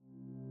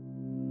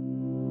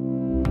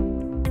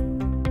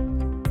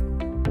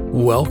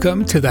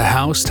Welcome to the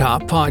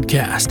Housetop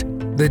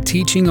Podcast, the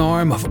teaching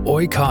arm of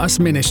Oikos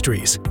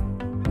Ministries.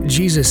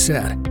 Jesus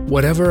said,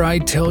 "Whatever I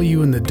tell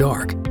you in the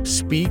dark,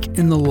 speak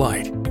in the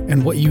light,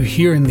 and what you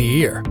hear in the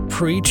ear,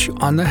 preach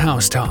on the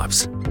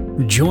housetops."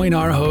 Join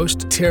our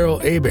host,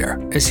 Terrell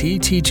Aber, as he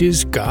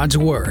teaches God's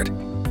Word.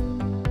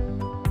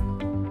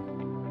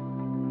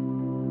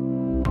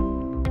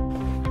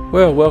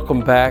 Well,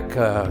 welcome back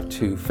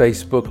to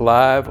Facebook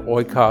Live,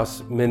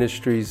 Oikos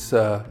Ministries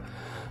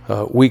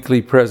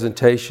weekly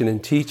presentation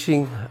and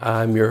teaching.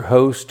 I'm your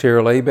host,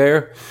 Terrell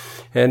Aber,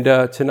 and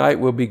tonight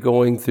we'll be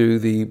going through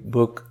the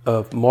book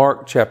of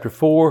Mark, chapter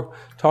 4,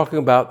 talking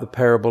about the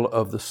parable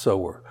of the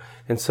sower.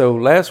 And so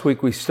last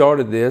week we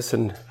started this,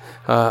 and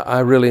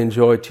I really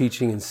enjoyed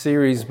teaching in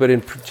series, but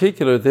in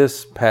particular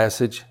this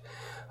passage,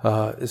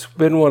 it's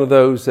been one of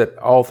those that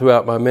all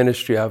throughout my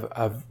ministry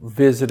I've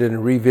visited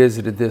and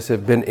revisited this,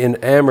 have been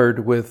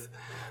enamored with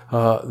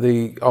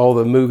all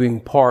the moving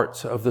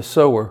parts of the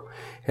sower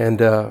and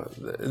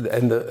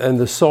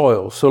the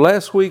soil. So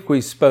last week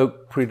we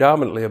spoke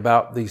predominantly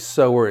about the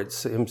sower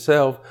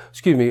himself.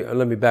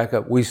 Let me back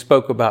up. We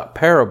spoke about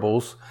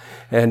parables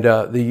and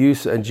the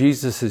use and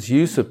Jesus's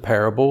use of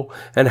parable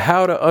and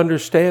how to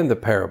understand the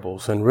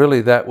parables. And really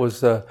that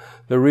was the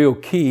real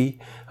key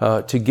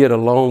to get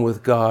alone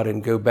with God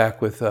and go back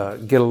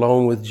get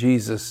alone with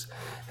Jesus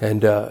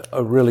and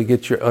really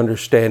get your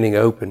understanding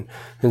open.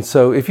 And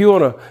so if you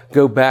want to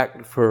go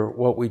back for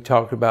what we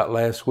talked about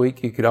last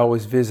week, you could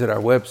always visit our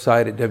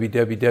website at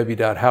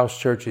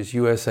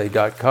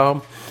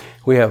www.housechurchesusa.com.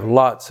 We have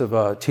lots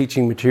of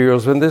teaching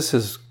materials, and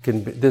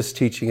this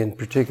teaching in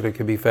particular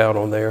can be found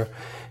on there,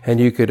 and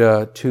you could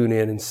tune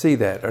in and see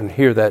that and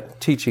hear that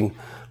teaching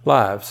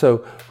live.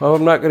 So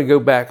I'm not going to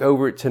go back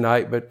over it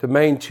tonight, but the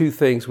main two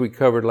things we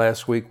covered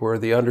last week were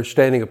the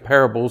understanding of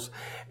parables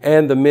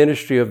and the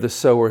ministry of the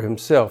sower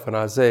himself. And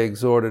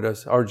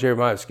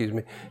Jeremiah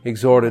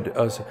exhorted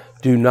us,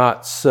 do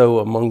not sow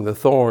among the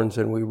thorns.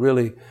 And we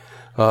really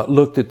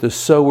looked at the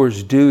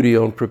sower's duty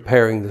on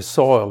preparing the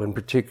soil, in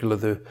particular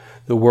the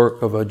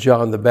work of a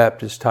John the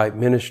Baptist type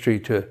ministry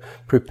to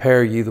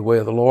prepare ye the way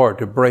of the Lord,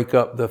 to break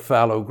up the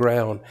fallow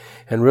ground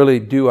and really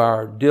do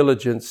our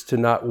diligence to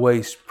not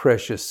waste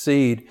precious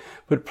seed,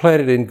 but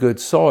plant it in good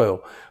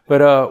soil.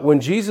 But when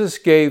Jesus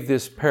gave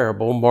this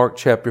parable, Mark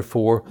chapter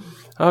 4,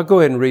 I'll go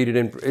ahead and read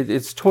it.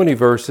 It's 20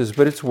 verses,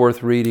 but it's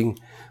worth reading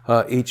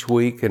each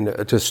week and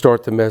to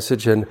start the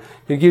message. And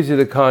it gives you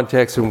the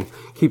context and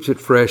keeps it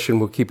fresh, and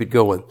we'll keep it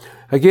going.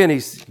 Again,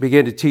 he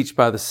began to teach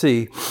by the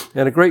sea,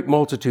 and a great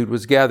multitude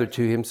was gathered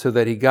to him, so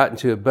that he got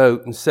into a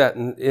boat and sat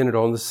in it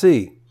on the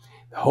sea.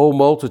 The whole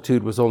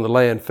multitude was on the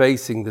land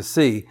facing the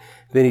sea.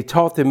 Then he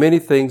taught them many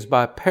things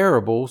by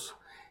parables,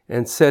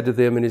 and said to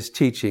them in his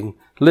teaching,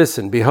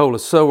 "Listen, behold, a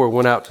sower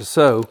went out to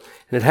sow,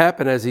 and it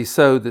happened as he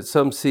sowed that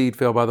some seed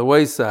fell by the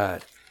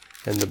wayside,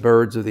 and the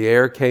birds of the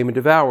air came and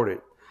devoured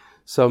it.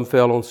 Some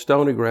fell on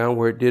stony ground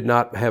where it did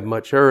not have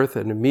much earth,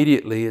 and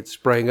immediately it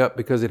sprang up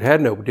because it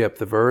had no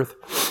depth of earth.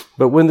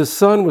 But when the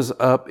sun was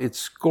up, it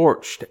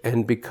scorched,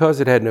 and because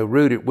it had no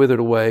root, it withered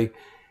away.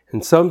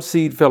 And some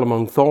seed fell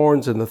among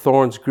thorns, and the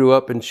thorns grew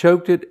up and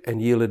choked it,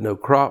 and yielded no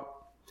crop.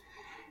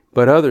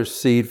 But other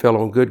seed fell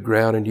on good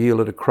ground and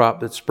yielded a crop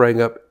that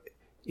sprang up,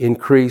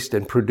 increased,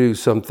 and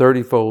produced some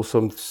 30-fold,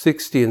 some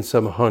 60, and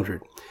some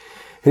 100.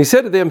 And he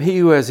said to them, He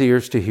who has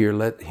ears to hear,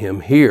 let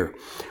him hear.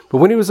 But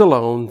when he was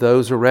alone,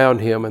 those around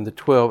him and the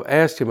 12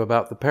 asked him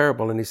about the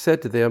parable. And he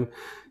said to them,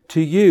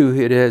 To you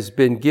it has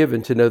been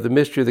given to know the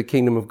mystery of the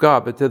kingdom of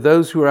God, but to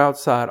those who are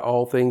outside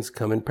all things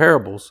come in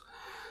parables,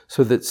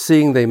 so that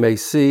seeing they may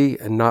see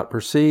and not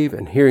perceive,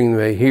 and hearing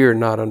they may hear and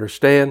not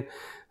understand,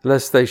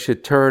 lest they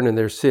should turn and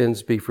their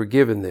sins be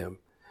forgiven them.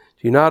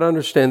 Do you not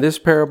understand this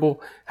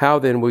parable? How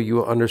then will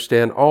you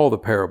understand all the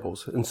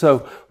parables?" And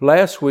so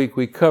last week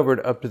we covered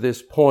up to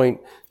this point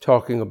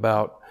talking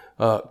about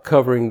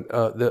covering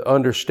the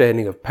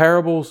understanding of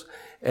parables,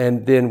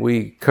 and then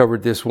we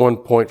covered this one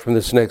point from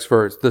this next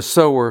verse. The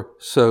sower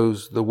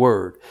sows the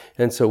word.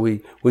 And so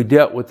we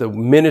dealt with the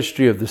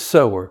ministry of the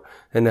sower.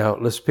 And now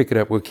let's pick it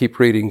up. We'll keep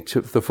reading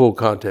to the full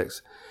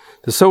context.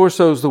 The sower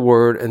sows the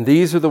word, and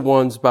these are the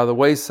ones by the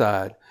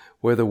wayside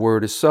where the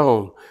word is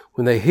sown.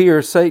 When they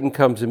hear, Satan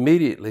comes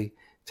immediately,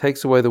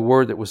 takes away the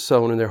word that was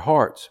sown in their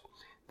hearts.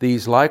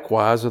 These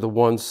likewise are the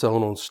ones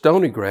sown on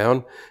stony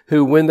ground,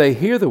 who, when they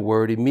hear the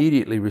word,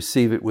 immediately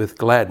receive it with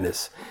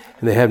gladness.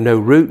 And they have no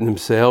root in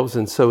themselves,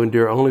 and so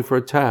endure only for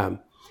a time.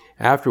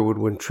 Afterward,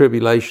 when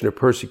tribulation or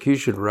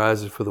persecution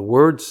arises for the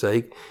word's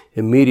sake,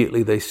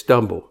 immediately they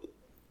stumble.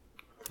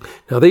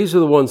 Now these are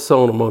the ones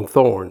sown among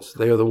thorns.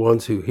 They are the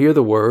ones who hear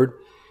the word,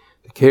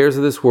 the cares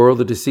of this world,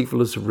 the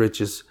deceitfulness of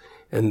riches,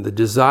 and the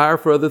desire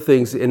for other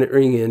things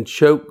entering in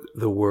choke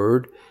the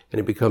word, and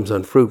it becomes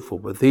unfruitful.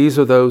 But these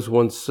are those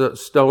ones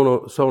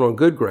sown on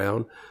good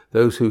ground,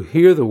 those who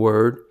hear the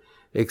word,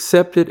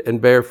 accept it, and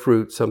bear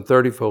fruit, some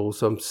 30-fold,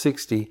 some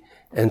 60,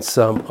 and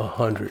some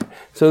 100.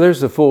 So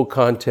there's the full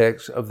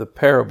context of the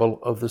parable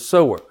of the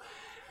sower.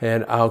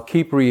 And I'll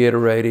keep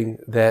reiterating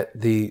that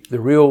the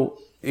real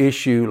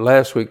issue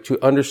last week.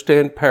 To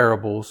understand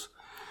parables,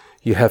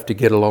 you have to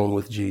get alone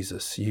with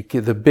Jesus.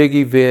 The big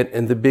event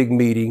and the big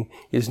meeting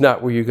is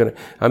not where you're going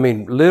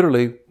to...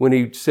 literally, when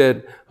he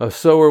said, a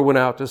sower went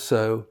out to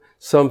sow,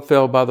 some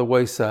fell by the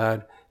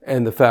wayside,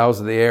 and the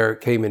fowls of the air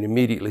came and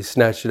immediately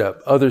snatched it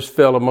up. Others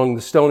fell among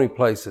the stony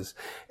places,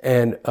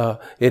 and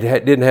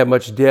didn't have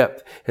much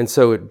depth, and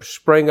so it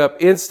sprang up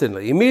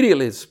instantly.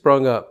 Immediately it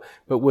sprung up.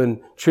 But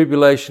when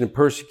tribulation and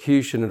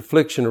persecution and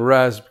affliction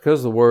arise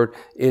because of the word,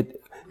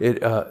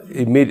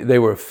 immediately they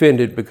were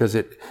offended because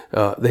they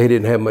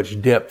didn't have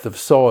much depth of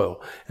soil.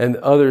 And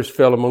others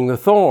fell among the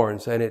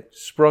thorns, and it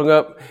sprung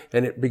up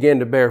and it began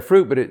to bear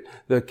fruit. But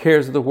the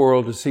cares of the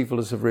world,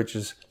 deceitfulness of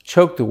riches,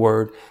 choked the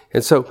word.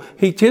 And so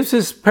he gives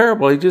this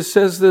parable. He just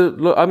says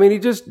he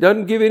just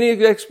doesn't give any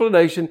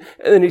explanation.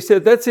 And then he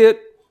said, that's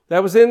it.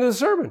 That was the end of the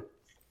sermon.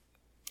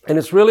 And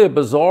it's really a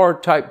bizarre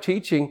type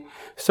teaching.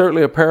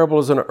 Certainly a parable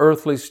is an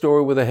earthly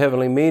story with a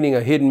heavenly meaning,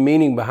 a hidden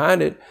meaning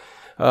behind it.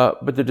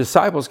 But the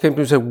disciples came to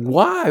him and said,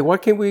 why?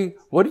 What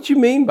did you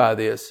mean by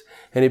this?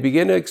 And he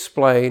began to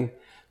explain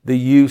the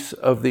use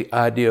of the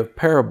idea of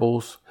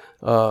parables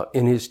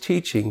in his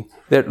teaching,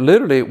 that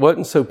literally it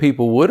wasn't so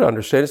people would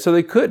understand it, so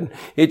they couldn't.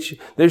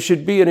 There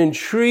should be an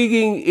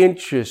intriguing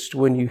interest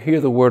when you hear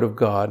the word of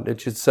God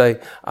that should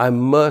say, I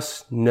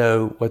must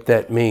know what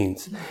that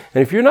means.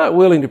 And if you're not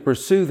willing to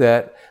pursue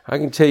that, I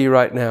can tell you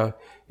right now,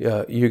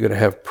 you're going to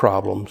have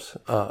problems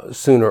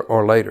sooner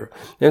or later.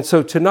 And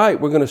so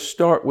tonight we're going to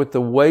start with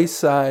the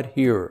wayside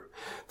hearer.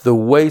 The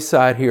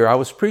wayside hearer. I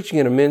was preaching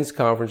in a men's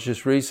conference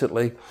just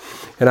recently,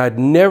 and I'd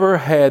never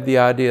had the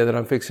idea that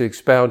I'm fixing to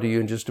expound to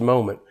you in just a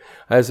moment.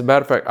 As a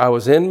matter of fact, I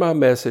was in my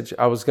message.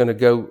 I was going to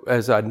go,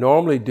 as I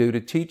normally do, to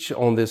teach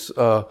on this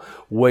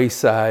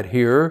wayside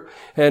hearer.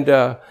 And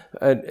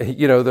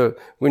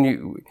when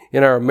you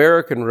in our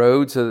American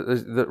roads,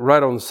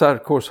 right on the side,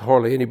 of course,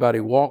 hardly anybody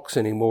walks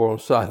anymore on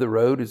the side of the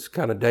road. It's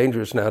kind of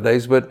dangerous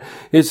nowadays, but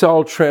it's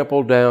all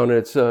trampled down. And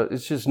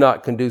it's just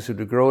not conducive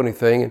to grow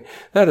anything. And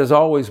that is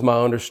always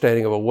my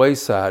understanding of a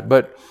wayside.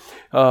 But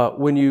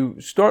when you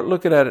start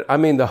looking at it,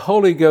 the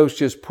Holy Ghost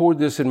just poured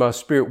this in my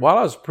spirit. While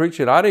I was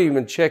preaching, I didn't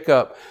even check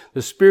up.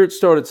 The Spirit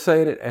started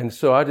saying it, and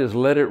so I just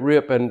let it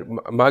rip. And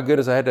my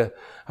goodness,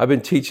 I've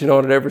been teaching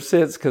on it ever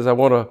since because I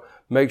want to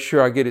make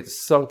sure I get it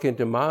sunk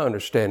into my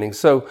understanding.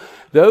 So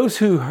those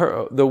who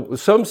heard,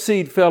 some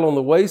seed fell on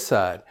the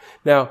wayside.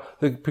 Now,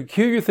 the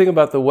peculiar thing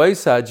about the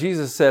wayside,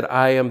 Jesus said,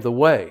 I am the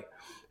way.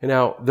 And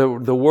now, the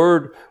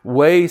word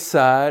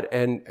wayside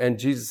and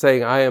Jesus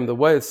saying, I am the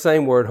way, the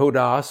same word,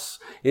 hodos,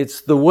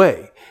 it's the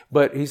way.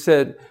 But he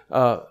said,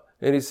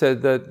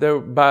 that there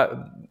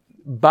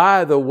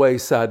by the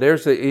wayside,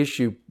 there's the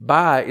issue.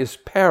 By is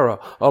para,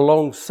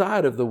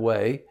 alongside of the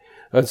way.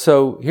 And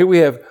so here we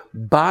have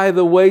by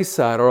the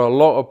wayside, or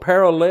a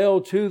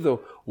parallel to the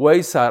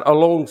wayside,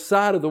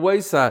 alongside of the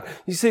wayside.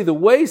 You see, the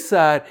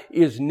wayside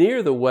is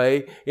near the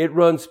way. It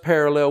runs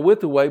parallel with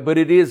the way, but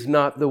it is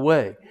not the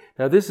way.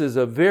 Now, this is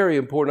a very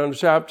important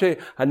understanding. I'll tell you,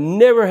 I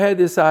never had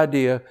this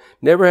idea,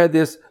 never had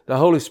this. The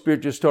Holy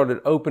Spirit just started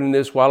opening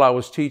this while I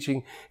was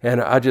teaching,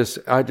 and I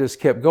just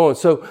kept going.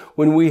 So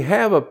when we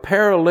have a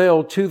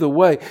parallel to the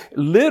way,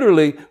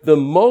 literally the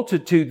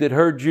multitude that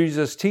heard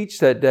Jesus teach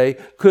that day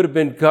could have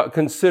been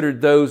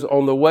considered those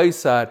on the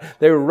wayside.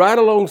 They were right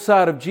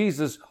alongside of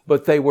Jesus,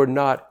 but they were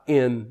not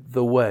in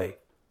the way.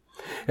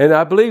 And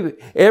I believe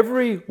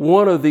every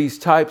one of these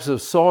types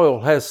of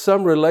soil has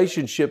some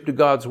relationship to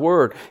God's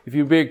Word. If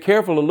you be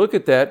careful to look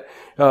at that,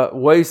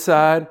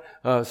 wayside,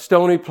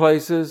 stony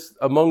places,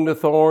 among the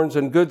thorns,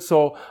 and good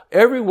soil,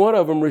 every one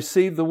of them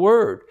received the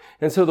Word.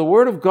 And so the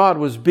Word of God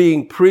was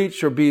being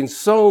preached or being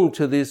sown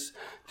to this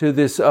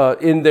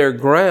in their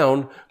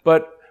ground,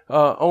 but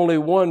only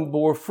one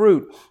bore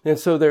fruit. And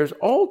so there's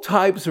all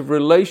types of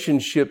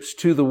relationships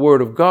to the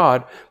Word of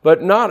God,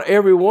 but not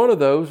every one of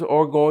those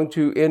are going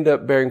to end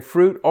up bearing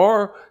fruit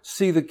or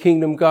see the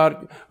kingdom of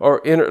God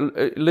or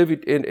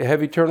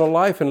have eternal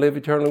life and live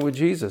eternally with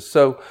Jesus.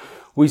 So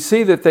we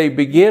see that they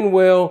begin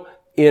well,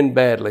 end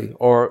badly,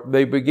 or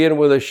they begin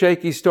with a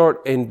shaky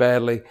start, end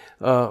badly.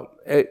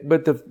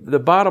 But the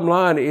bottom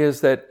line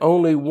is that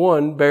only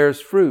one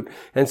bears fruit.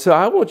 And so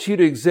I want you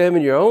to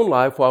examine your own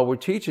life while we're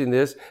teaching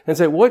this and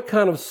say, what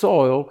kind of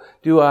soil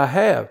do I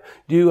have?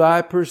 Do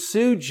I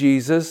pursue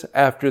Jesus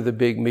after the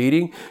big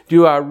meeting?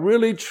 Do I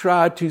really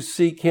try to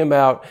seek Him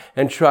out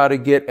and try to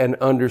get an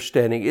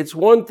understanding? It's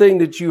one thing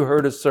that you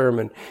heard a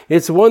sermon.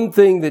 It's one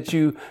thing that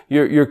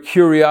your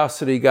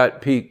curiosity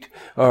got piqued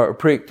or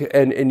pricked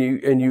and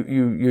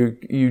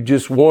you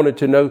just wanted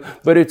to know.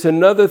 But it's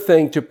another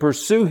thing to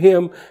pursue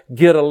Him,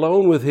 get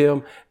alone with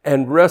Him,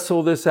 and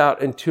wrestle this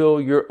out until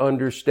your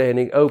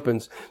understanding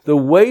opens. The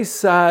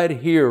wayside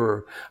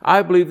hearer,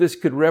 I believe this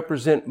could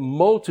represent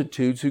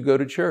multitudes who go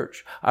to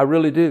church. I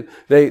really do.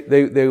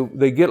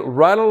 They get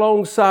right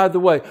alongside the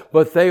way,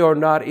 but they are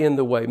not in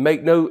the way.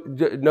 Make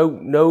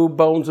no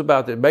bones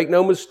about that. Make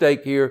no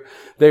mistake here.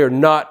 They are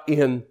not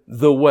in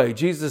the way.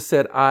 Jesus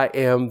said, I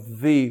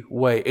am the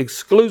way.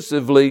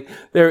 Exclusively,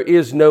 there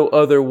is no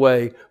other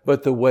way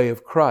but the way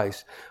of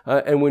Christ.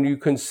 And when you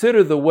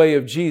consider the way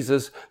of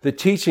Jesus, the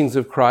teachings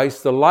of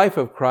Christ, the life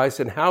of Christ,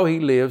 and how he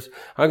lives,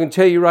 I can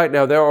tell you right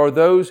now, there are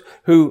those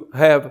who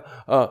have,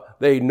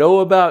 they know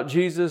about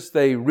Jesus,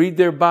 they read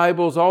their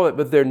Bibles, all that,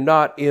 but they're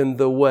not in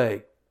the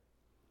way.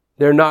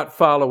 They're not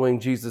following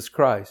Jesus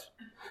Christ.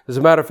 As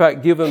a matter of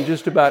fact, give them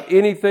just about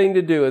anything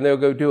to do and they'll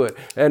go do it.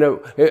 And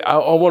I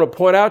want to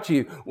point out to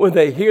you, when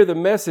they hear the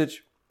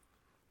message,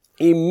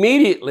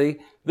 immediately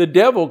the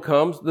devil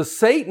comes, the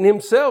Satan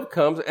himself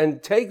comes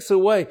and takes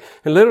away.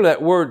 And literally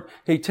that word,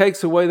 he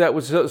takes away that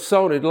was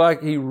sown. It's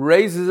like he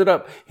raises it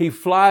up. He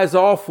flies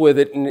off with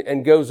it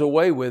and goes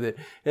away with it.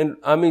 And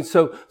I mean,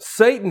 so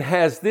Satan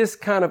has this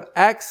kind of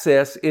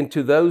access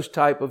into those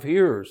type of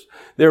hearers.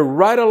 They're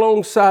right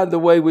alongside the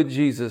way with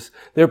Jesus.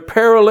 They're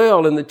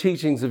parallel in the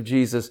teachings of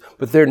Jesus,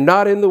 but they're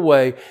not in the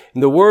way.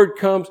 And the word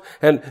comes,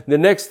 and the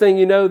next thing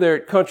you know, they're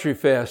at Country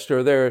Fest,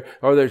 or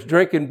they're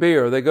drinking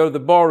beer, or they go to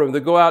the ballroom, they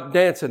go out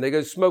dancing, they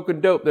go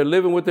smoking dope. They're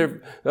living with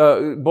their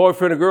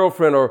boyfriend or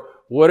girlfriend or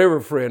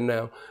whatever friend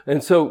now.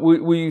 And so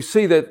we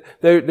see that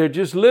they're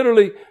just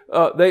literally,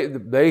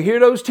 they hear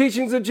those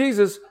teachings of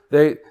Jesus.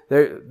 They're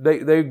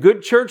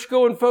good church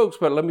going folks,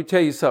 but let me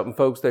tell you something,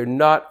 folks. They're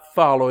not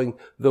following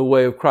the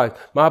way of Christ.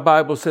 My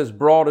Bible says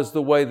broad is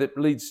the way that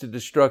leads to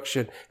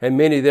destruction, and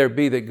many there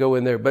be that go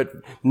in there. But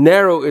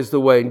narrow is the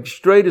way, and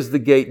straight is the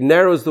gate,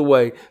 narrow is the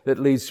way that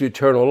leads to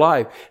eternal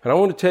life. And I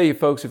want to tell you,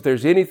 folks, if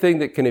there's anything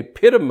that can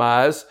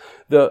epitomize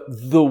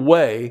the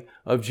way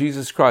of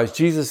Jesus Christ.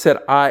 Jesus said,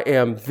 I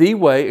am the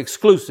way,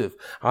 exclusive.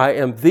 I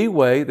am the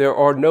way. There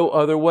are no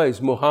other ways.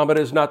 Muhammad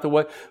is not the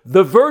way.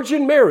 The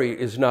Virgin Mary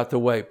is not the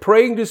way.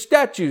 Praying to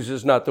statues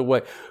is not the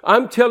way.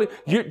 I'm telling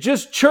you,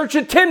 just church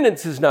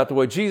attendance is not the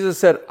way. Jesus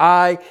said,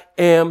 I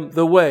am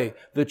the way,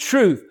 the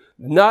truth,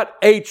 not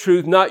a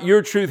truth, not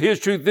your truth, his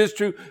truth, this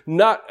truth,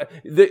 not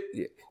the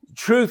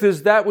truth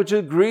is that which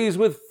agrees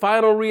with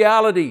final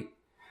reality.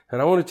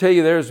 And I want to tell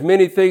you, there's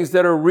many things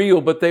that are real,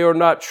 but they are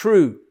not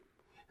true.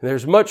 And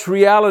there's much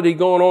reality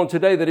going on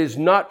today that is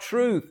not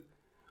truth.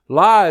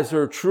 Lies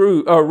are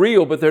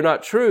real, but they're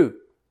not true.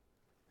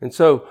 And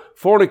so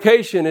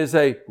fornication is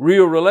a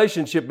real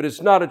relationship, but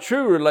it's not a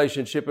true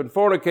relationship, and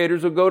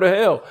fornicators will go to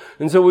hell.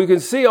 And so we can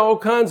see all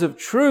kinds of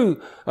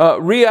true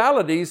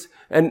realities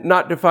and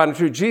not define the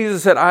truth.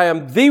 Jesus said, I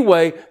am the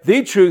way,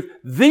 the truth,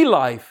 the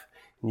life.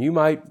 And you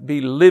might be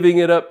living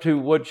it up to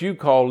what you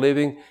call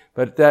living,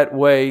 but that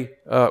way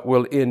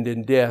will end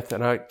in death.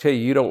 And I tell you,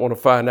 you don't want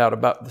to find out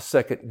about the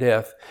second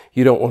death.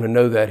 You don't want to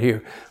know that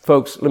here.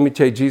 Folks, let me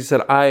tell you, Jesus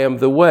said, I am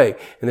the way.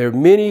 And there are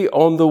many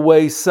on the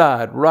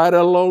wayside, right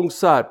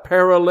alongside,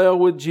 parallel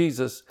with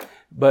Jesus,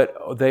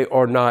 but they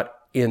are not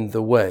in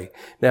the way.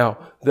 Now,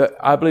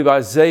 I believe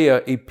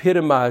Isaiah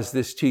epitomized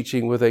this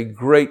teaching with a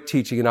great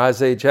teaching in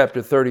Isaiah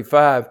chapter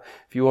 35.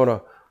 If you want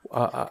to,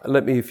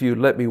 let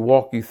me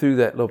walk you through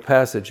that little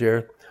passage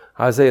here.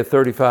 Isaiah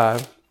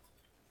 35.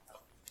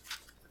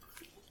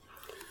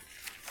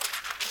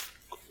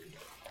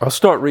 I'll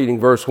start reading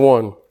verse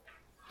 1.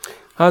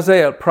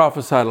 Isaiah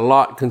prophesied a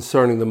lot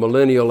concerning the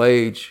millennial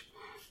age,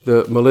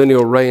 the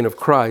millennial reign of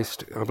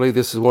Christ. I believe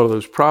this is one of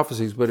those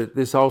prophecies, but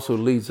this also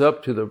leads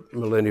up to the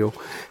millennial.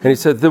 And he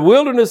said, the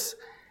wilderness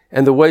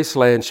and the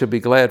wasteland shall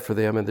be glad for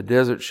them, and the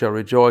desert shall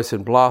rejoice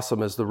and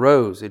blossom as the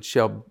rose. It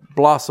shall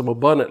blossom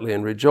abundantly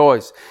and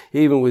rejoice,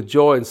 even with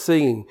joy and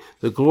singing.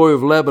 The glory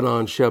of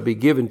Lebanon shall be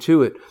given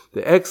to it,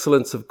 the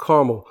excellence of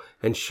Carmel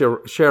and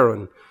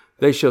Sharon.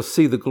 They shall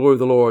see the glory of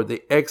the Lord,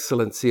 the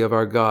excellency of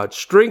our God.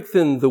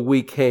 Strengthen the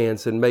weak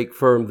hands and make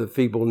firm the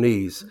feeble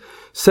knees.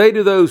 Say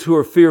to those who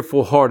are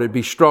fearful hearted,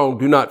 be strong,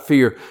 do not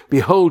fear.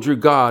 Behold, your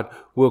God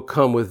will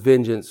come with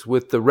vengeance,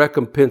 with the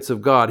recompense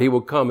of God. He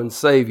will come and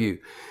save you.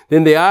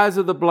 Then the eyes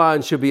of the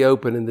blind shall be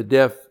opened, and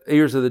the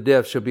ears of the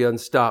deaf shall be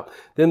unstopped.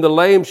 Then the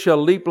lame shall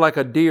leap like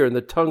a deer, and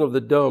the tongue of the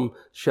dumb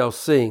shall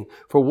sing.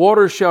 For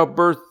waters shall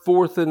burst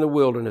forth in the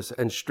wilderness,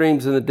 and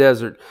streams in the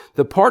desert.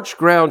 The parched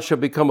ground shall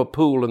become a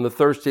pool, and the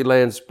thirsty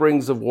land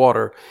springs of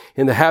water.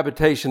 In the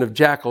habitation of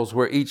jackals,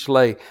 where each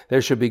lay,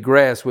 there shall be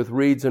grass with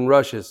reeds and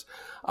rushes.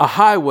 A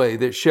highway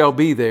that shall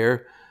be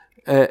there,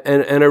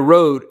 and a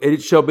road, and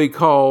it shall be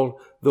called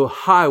the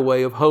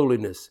highway of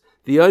holiness.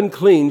 The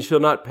unclean shall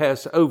not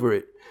pass over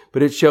it,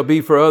 but it shall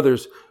be for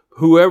others.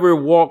 Whoever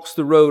walks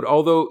the road,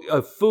 although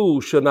a fool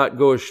shall not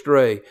go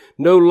astray.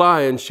 No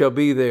lion shall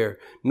be there,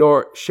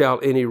 nor shall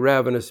any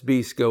ravenous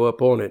beast go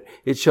up on it.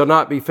 It shall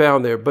not be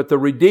found there, but the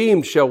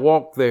redeemed shall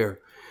walk there.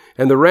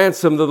 And the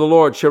ransom of the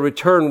Lord shall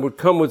return, would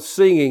come with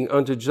singing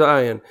unto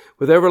Zion,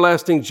 with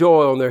everlasting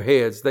joy on their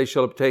heads. They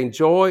shall obtain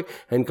joy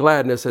and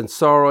gladness, and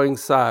sorrow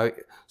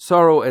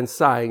sorrow and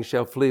sighing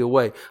shall flee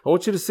away. I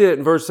want you to see it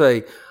in verse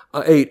 8.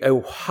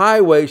 A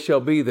highway shall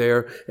be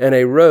there and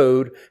a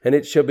road, and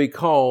it shall be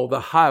called the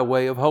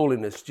highway of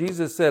holiness.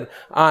 Jesus said,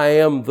 I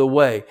am the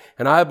way.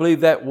 And I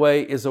believe that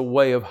way is a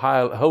way of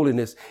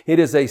holiness. It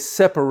is a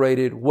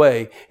separated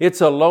way.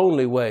 It's a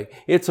lonely way.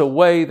 It's a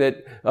way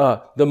that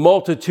the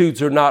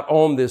multitudes are not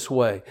on this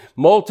way.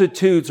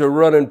 Multitudes are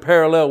running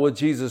parallel with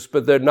Jesus,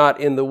 but they're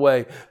not in the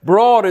way.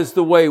 Broad is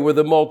the way where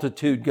the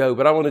multitude go.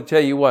 But I want to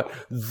tell you what,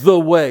 the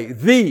way,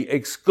 the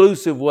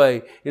exclusive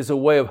way is a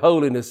way of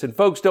holiness. And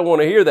folks don't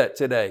want to hear that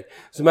today.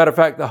 As a matter of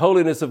fact, the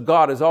holiness of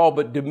God is all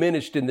but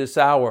diminished in this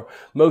hour.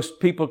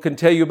 Most people can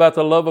tell you about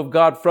the love of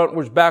God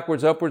frontwards,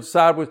 backwards, upwards,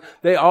 sideways.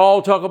 They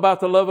all talk about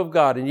the love of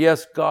God. And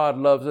yes, God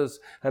loves us,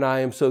 and I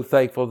am so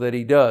thankful that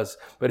He does.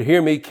 But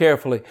hear me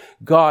carefully.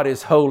 God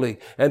is holy,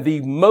 and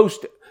the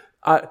most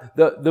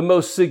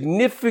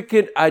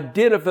significant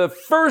the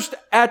first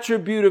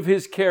attribute of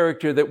His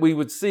character that we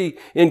would see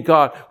in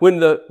God.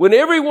 When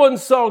everyone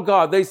saw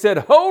God, they said,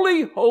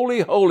 holy, holy,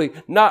 holy,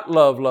 not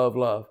love, love,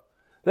 love.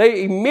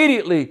 They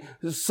immediately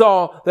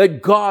saw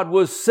that God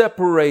was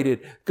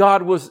separated.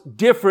 God was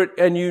different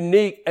and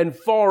unique and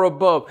far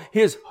above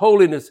His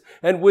holiness.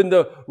 And when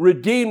the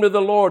redeemed of the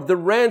Lord, the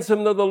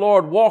ransomed of the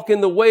Lord walk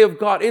in the way of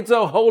God, it's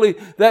a holy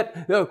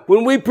that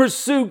when we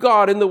pursue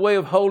God in the way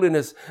of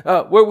holiness,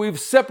 where we've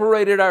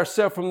separated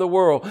ourselves from the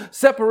world,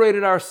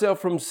 separated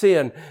ourselves from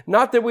sin.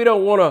 Not that we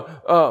don't want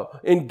to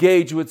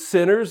engage with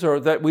sinners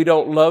or that we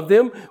don't love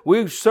them.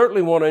 We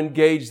certainly want to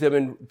engage them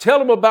and tell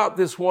them about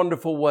this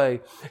wonderful way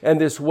and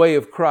this way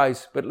of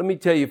Christ. But let me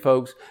tell you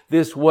folks,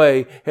 this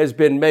way has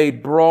been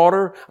made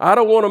broader. I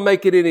don't want to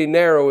make it any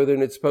narrower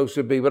than it's supposed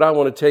to be, but I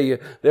want to tell you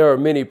there are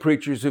many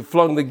preachers who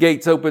flung the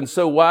gates open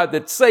so wide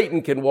that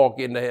Satan can walk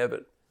into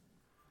heaven.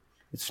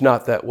 It's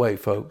not that way,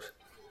 folks.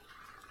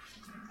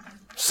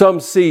 Some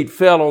seed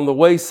fell on the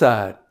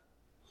wayside.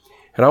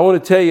 And I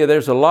want to tell you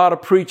there's a lot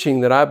of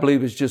preaching that I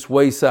believe is just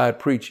wayside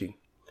preaching.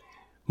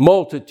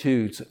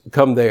 Multitudes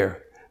come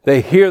there.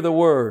 They hear the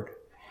word.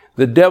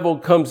 The devil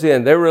comes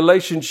in. Their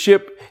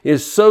relationship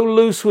is so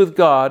loose with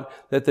God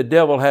that the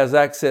devil has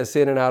access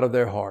in and out of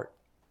their heart,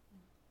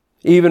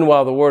 even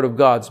while the word of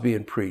God's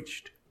being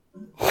preached.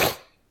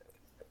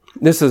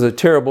 This is a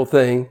terrible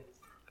thing.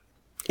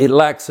 It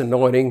lacks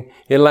anointing.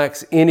 It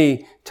lacks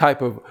any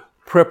type of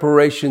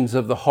preparations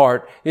of the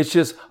heart. It's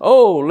just,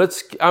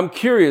 I'm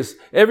curious.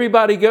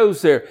 Everybody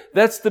goes there.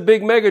 That's the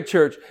big mega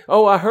church.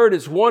 Oh, I heard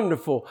it's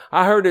wonderful.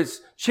 I heard it's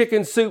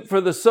chicken soup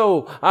for the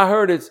soul. I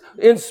heard it's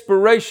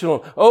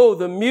inspirational. Oh,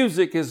 the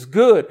music is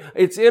good.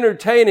 It's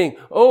entertaining.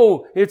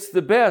 Oh, it's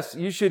the best.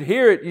 You should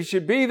hear it. You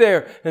should be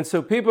there. And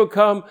so people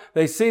come,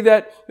 they see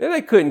that, and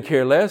they couldn't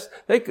care less.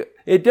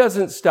 It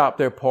doesn't stop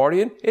their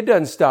partying. It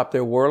doesn't stop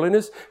their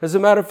worldliness. As a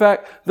matter of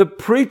fact, the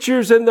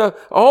preachers and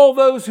all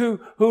those who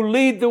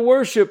lead the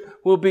worship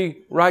will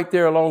be right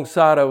there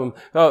alongside of them.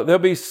 They'll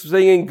be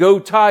singing Go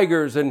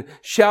Tigers and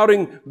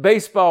shouting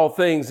baseball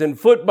things and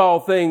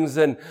football things.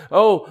 And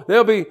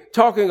they'll be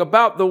talking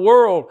about the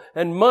world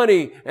and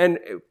money and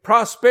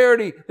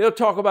prosperity. They'll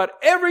talk about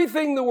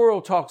everything the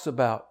world talks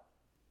about.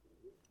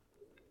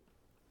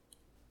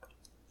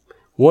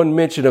 One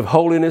mention of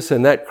holiness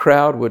and that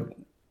crowd would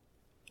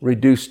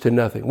reduce to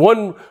nothing.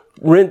 One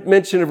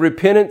mention of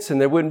repentance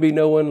and there wouldn't be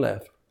no one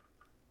left.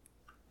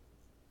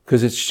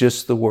 Because it's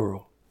just the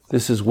world.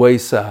 This is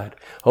Wayside.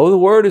 The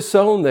word is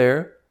sown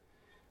there.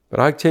 But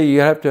I tell you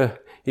have to,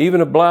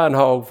 even a blind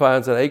hog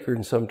finds an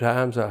acorn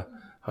sometimes. I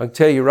can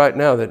tell you right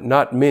now that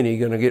not many are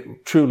going to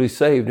get truly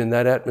saved in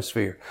that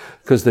atmosphere.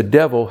 Because the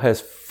devil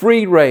has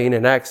free reign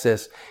and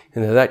access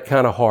into that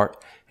kind of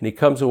heart. And he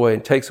comes away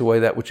and takes away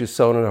that which is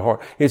sown in the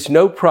heart. It's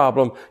no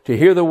problem to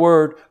hear the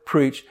word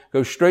preached,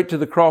 go straight to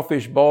the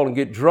crawfish bowl and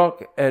get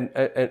drunk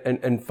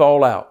and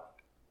fall out.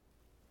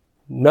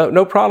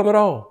 No problem at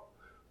all.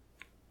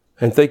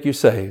 And think you're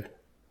saved.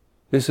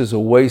 This is a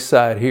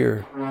wayside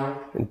here.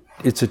 And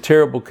it's a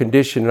terrible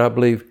condition, and I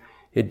believe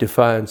it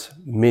defines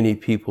many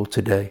people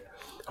today.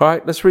 All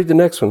right, let's read the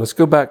next one. Let's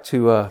go back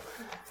to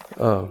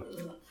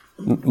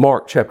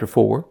Mark chapter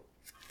 4.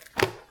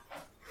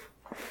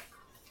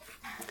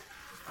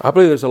 I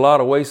believe there's a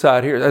lot of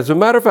wayside here. As a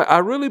matter of fact, I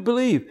really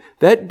believe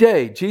that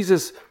day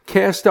Jesus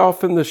cast off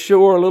from the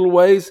shore a little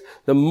ways.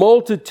 The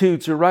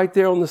multitudes are right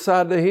there on the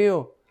side of the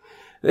hill.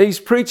 He's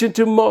preaching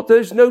to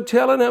there's no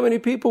telling how many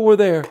people were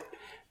there.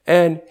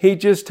 And he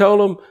just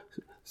told them,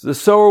 the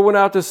sower went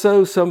out to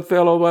sow. Some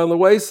fell on the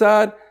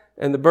wayside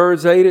and the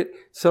birds ate it.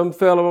 Some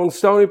fell among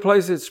stony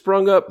places. It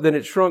sprung up. Then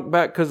it shrunk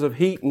back because of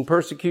heat and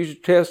persecution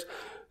tests.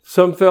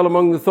 Some fell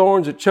among the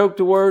thorns that choked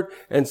the word.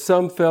 And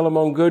some fell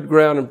among good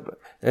ground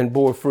and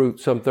bore fruit,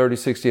 some 30,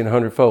 60, and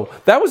 100-fold.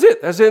 That was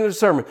it. That's the end of the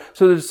sermon.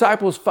 So the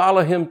disciples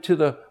followed him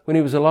when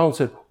he was alone,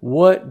 said,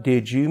 "What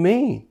did you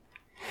mean?"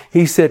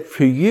 He said,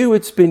 "For you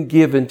it's been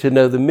given to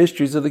know the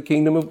mysteries of the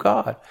kingdom of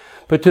God.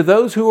 But to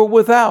those who are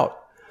without,"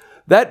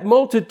 that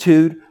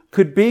multitude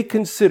could be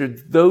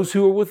considered those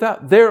who are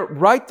without. They're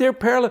right there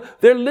parallel.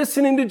 They're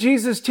listening to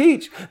Jesus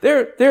teach.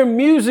 They're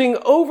musing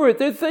over it.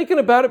 They're thinking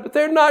about it, but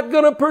they're not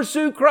going to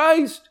pursue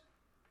Christ.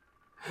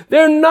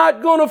 They're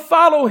not going to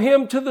follow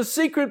him to the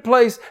secret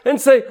place and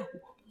say,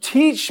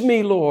 teach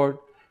me, Lord.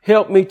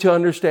 Help me to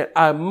understand.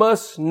 I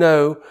must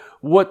know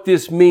what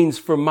this means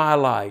for my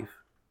life.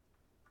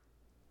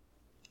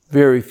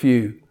 Very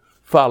few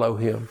follow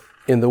him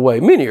in the way.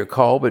 Many are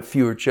called, but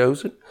few are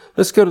chosen.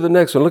 Let's go to the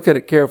next one. Look at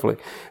it carefully.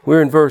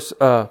 We're in verse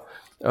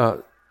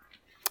 14.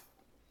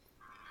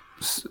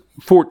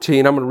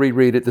 I'm going to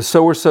reread it. The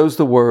sower sows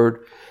the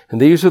word, and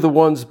these are the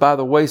ones by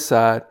the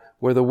wayside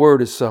where the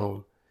word is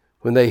sown.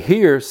 When they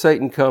hear,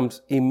 Satan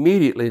comes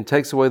immediately and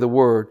takes away the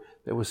word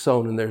that was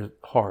sown in their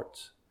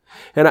hearts.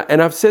 And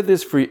I've said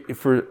this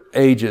for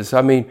ages.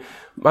 I mean,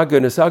 my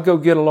goodness, I'll go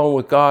get along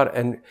with God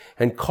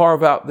and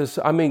carve out this.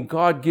 I mean,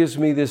 God gives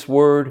me this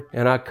word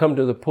and I come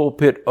to the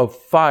pulpit of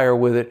fire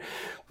with it.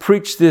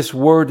 Preach this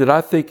word that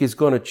I think is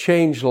going to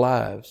change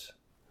lives.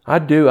 I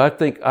do.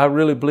 I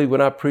really believe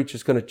when I preach,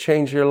 it's going to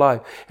change your life.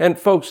 And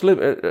folks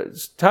live,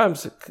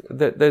 times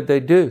that they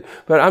do.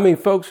 But I mean,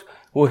 folks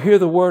will hear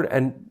the word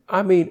and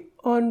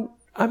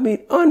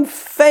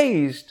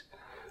unfazed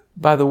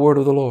by the word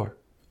of the Lord.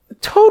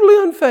 Totally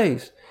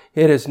unfazed.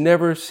 It has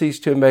never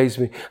ceased to amaze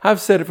me.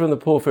 I've said it from the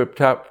pulpit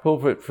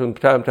from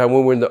time to time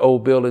when we're in the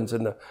old buildings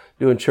and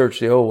doing church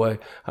the old way.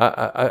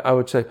 I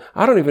would say,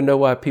 I don't even know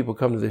why people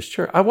come to this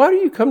church. Why do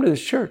you come to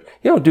this church?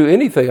 You don't do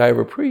anything I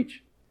ever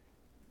preach.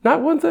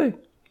 Not one thing.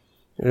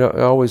 You know,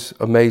 it always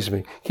amazed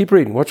me. Keep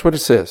reading. Watch what it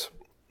says.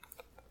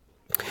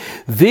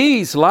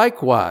 These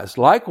likewise.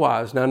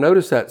 Now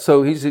notice that.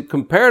 So he's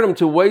compared them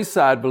to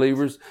wayside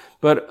believers,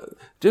 but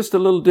just a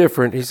little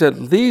different. He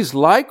said, these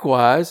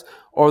likewise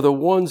are the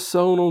ones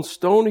sown on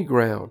stony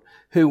ground,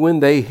 who when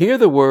they hear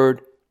the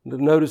word,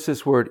 notice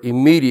this word,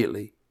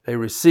 immediately, they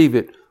receive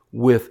it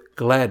with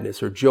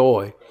gladness or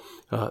joy.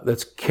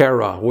 That's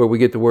chara, where we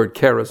get the word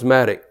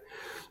charismatic.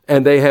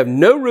 And they have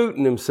no root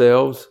in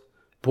themselves.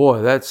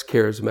 Boy, that's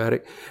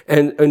charismatic.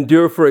 And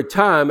endure for a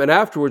time. And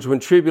afterwards, when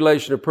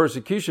tribulation or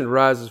persecution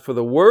arises for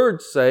the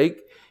word's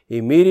sake,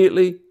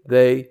 immediately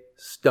they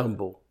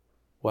stumble.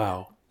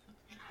 Wow.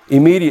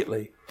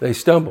 Immediately they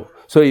stumble.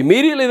 So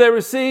immediately they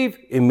receive,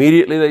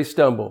 immediately they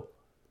stumble.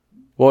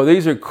 Well,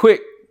 these are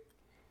quick.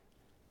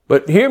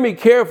 But hear me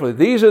carefully.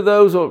 These are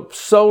those who are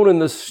sown in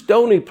the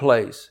stony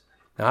place.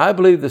 Now, I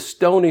believe the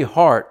stony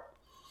heart,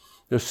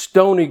 the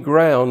stony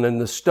ground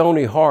and the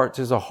stony hearts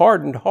is a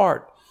hardened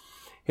heart.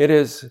 It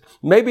is,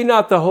 maybe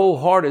not the whole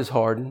heart is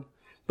hardened,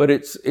 but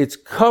it's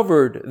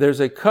covered. There's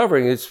a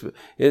covering. It's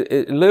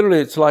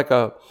like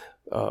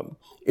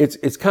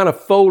it's kind of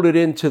folded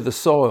into the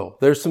soil.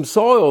 There's some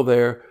soil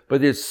there,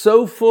 but it's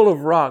so full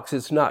of rocks,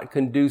 it's not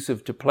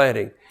conducive to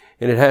planting.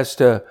 And it has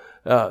to,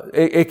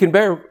 it can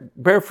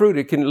bear fruit.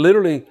 It can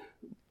literally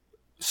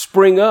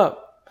spring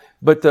up,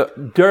 but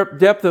the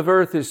depth of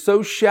earth is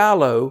so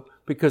shallow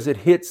because it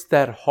hits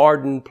that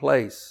hardened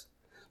place,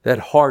 that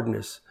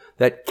hardness,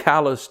 that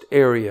calloused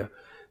area,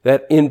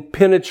 that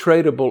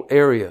impenetrable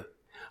area.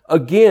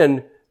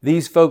 Again,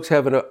 these folks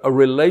have a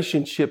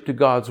relationship to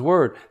God's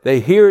word. They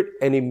hear it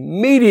and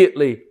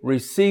immediately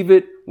receive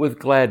it with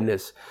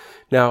gladness.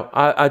 Now,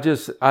 I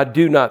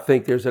do not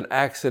think there's an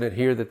accident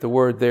here that the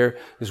word there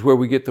is where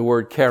we get the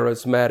word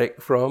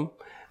charismatic from.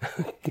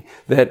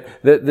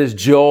 that this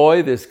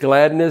joy, this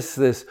gladness,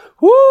 this,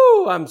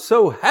 whoo, I'm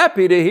so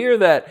happy to hear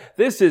that.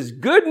 This is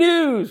good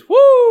news.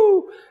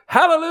 Whoo,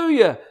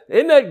 hallelujah.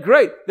 Isn't that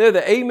great? They're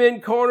the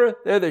amen corner.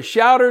 They're the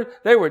shouters.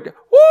 They were,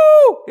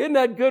 whoo, isn't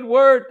that good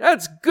word?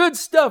 That's good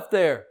stuff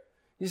there.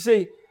 You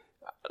see,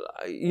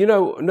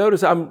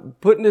 notice I'm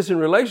putting this in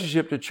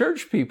relationship to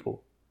church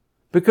people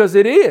because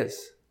it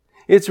is.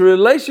 It's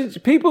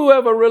relationship. People who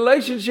have a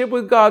relationship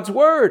with God's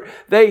word,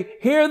 they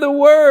hear the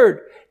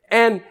word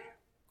and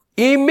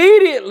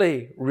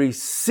immediately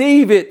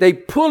receive it. They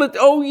pull it.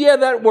 Oh yeah,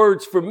 that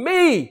word's for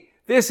me.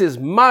 This is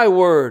my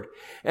word.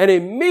 And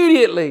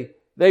immediately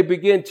they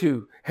begin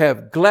to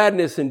have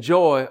gladness and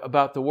joy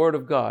about the word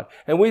of God.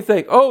 And we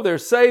think, oh, they're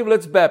saved.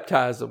 Let's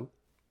baptize them.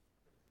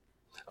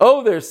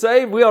 Oh, they're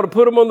saved. We ought to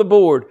put them on the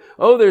board.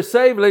 Oh, they're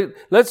saved.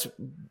 Let's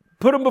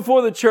put them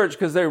before the church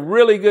because they're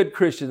really good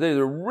Christians.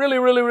 They're really,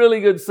 really,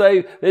 really good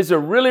saved. These are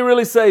really,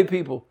 really saved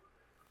people.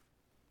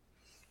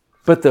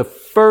 But the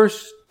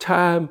first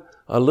time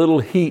a little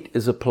heat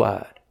is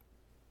applied,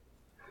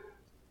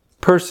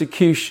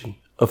 persecution,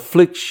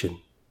 affliction,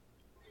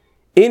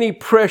 any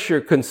pressure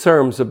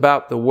concerns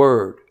about the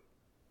word,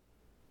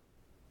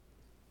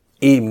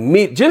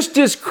 just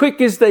as quick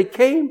as they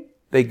came,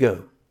 they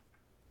go.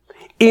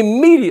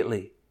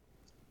 Immediately.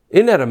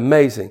 Isn't that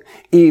amazing?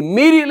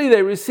 Immediately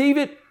they receive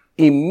it.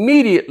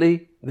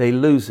 Immediately they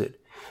lose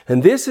it.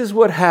 And this is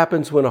what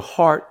happens when a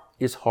heart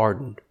is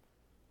hardened.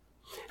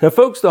 Now,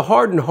 folks, the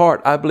hardened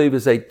heart, I believe,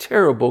 is a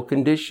terrible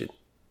condition.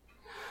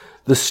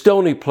 The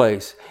stony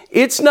place.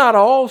 It's not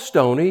all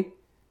stony,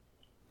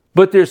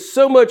 but there's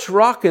so much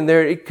rock in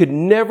there, it could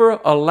never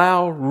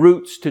allow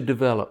roots to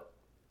develop.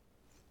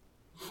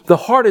 The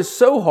heart is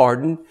so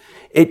hardened,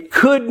 it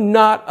could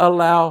not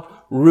allow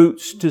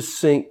roots to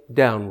sink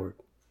downward.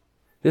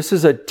 This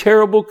is a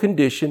terrible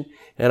condition,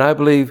 and I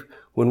believe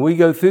when we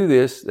go through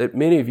this, that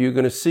many of you are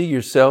going to see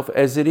yourself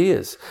as it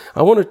is.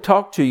 I want to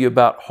talk to you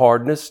about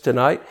hardness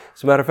tonight.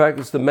 As a matter of fact,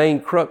 it's the main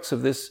crux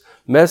of this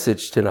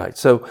message tonight.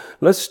 So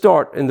let's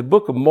start. In the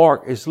book of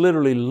Mark, it's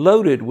literally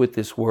loaded with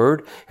this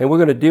word, and we're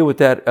going to deal with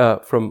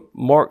that from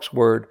Mark's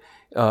word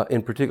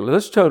in particular.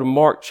 Let's go to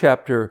Mark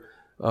chapter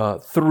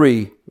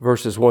 3,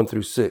 verses 1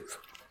 through 6.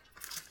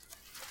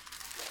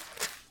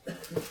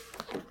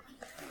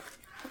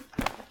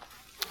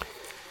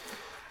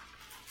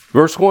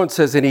 Verse 1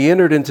 says, "And he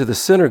entered into the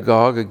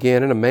synagogue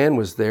again, and a man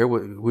was there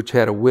which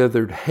had a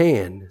withered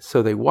hand.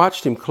 So they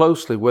watched him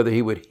closely, whether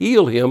he would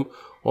heal him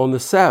on the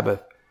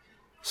Sabbath,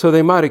 so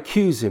they might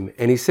accuse him.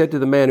 And he said to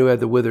the man who had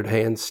the withered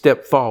hand,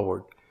 'Step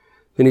forward.'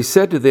 Then he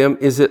said to them,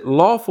 'Is it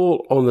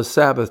lawful on the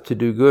Sabbath to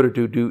do good or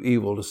to do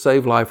evil, to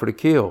save life or to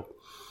kill?'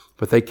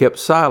 But they kept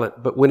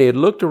silent. But when he had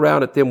looked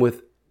around at them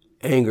with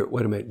anger,"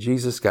 wait a minute,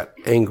 Jesus got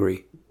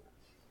angry,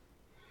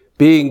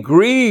 "being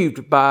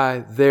grieved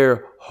by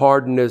their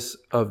hardness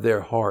of their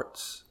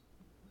hearts,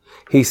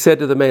 he said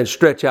to the man,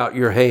 'Stretch out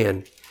your hand.'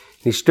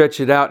 And he stretched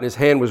it out, and his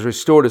hand was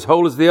restored as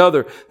whole as the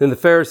other. Then the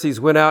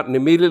Pharisees went out and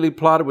immediately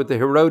plotted with the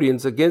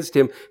Herodians against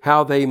him,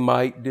 how they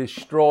might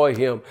destroy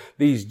him."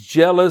 These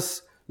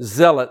jealous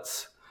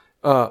zealots,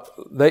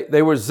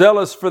 they were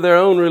zealous for their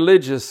own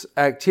religious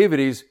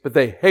activities, but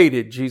they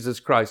hated Jesus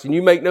Christ. And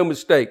you make no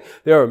mistake,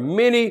 there are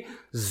many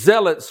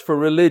zealots for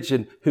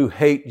religion who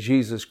hate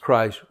Jesus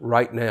Christ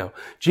right now.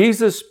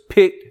 Jesus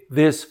picked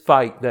this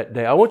fight that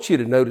day. I want you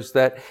to notice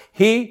that.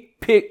 He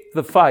picked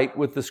the fight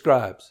with the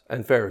scribes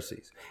and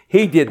Pharisees.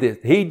 He did this.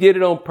 He did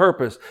it on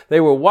purpose. They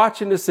were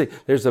watching to see.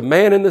 There's a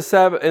man in the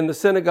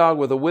synagogue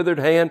with a withered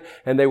hand,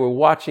 and they were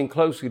watching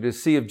closely to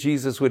see if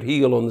Jesus would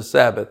heal on the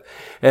Sabbath.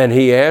 And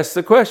he asked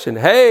the question,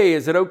 "Hey,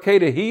 is it okay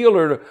to heal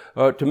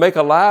or to make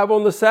alive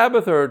on the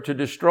Sabbath or to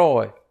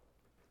destroy?"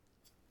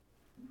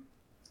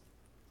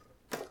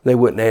 They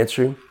wouldn't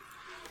answer him.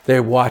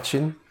 They're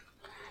watching.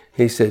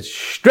 He said,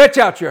 "Stretch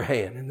out your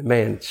hand." And the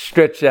man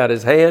stretched out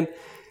his hand.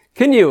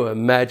 Can you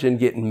imagine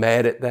getting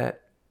mad at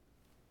that?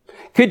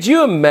 Could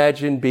you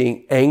imagine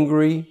being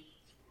angry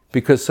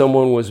because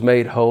someone was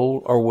made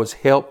whole or was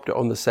helped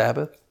on the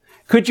Sabbath?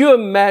 Could you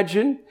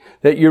imagine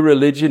that your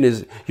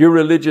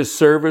religious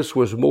service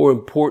was more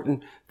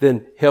important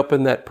than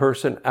helping that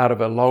person out of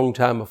a long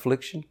time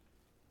affliction?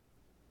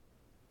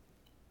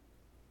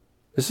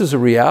 This is a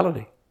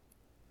reality.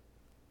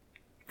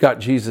 Got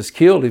Jesus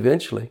killed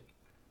eventually.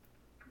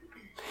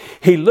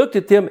 He looked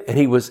at them and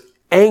he was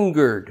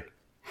angered.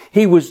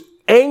 He was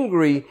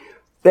angry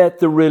at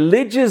the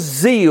religious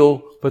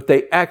zeal, but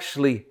they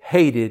actually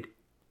hated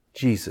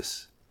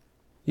Jesus.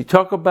 You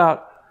talk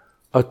about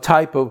a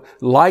type of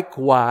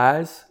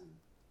likewise.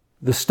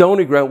 The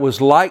Stoney ground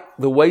was like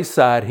the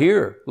Wayside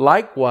here.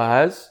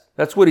 Likewise,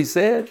 that's what he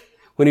said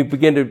when he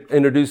began to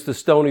introduce the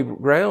Stony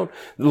ground.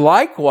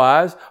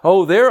 Likewise,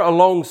 they're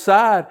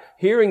alongside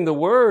hearing the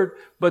word,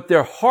 but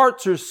their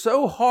hearts are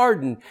so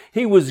hardened.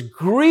 He was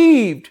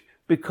grieved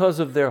because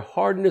of their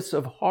hardness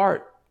of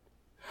heart.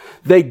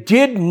 They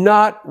did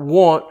not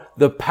want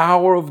the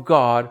power of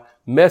God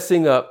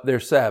messing up their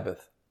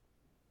Sabbath.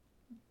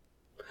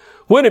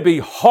 Wouldn't it be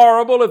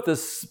horrible if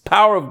the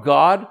power of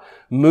God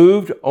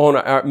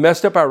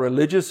messed up our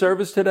religious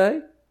service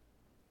today?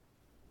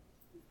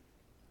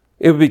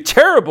 It would be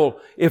terrible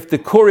if the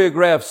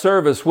choreographed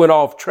service went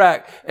off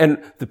track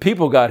and the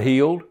people got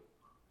healed.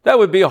 That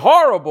would be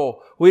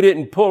horrible. We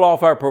didn't pull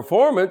off our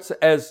performance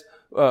as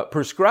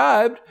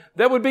prescribed.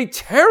 That would be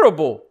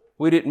terrible.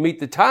 We didn't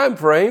meet the time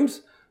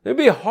frames. It'd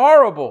be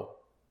horrible.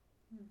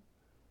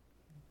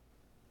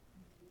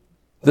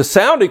 The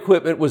sound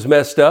equipment was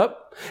messed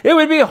up. It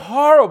would be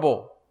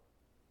horrible.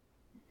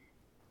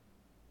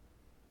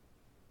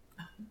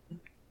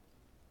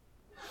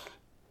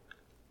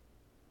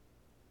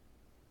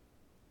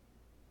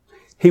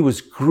 He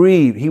was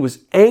grieved. He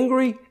was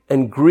angry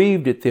and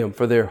grieved at them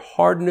for their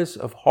hardness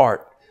of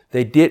heart.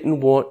 They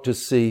didn't want to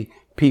see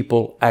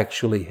people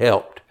actually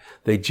helped.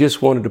 They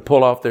just wanted to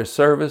pull off their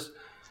service,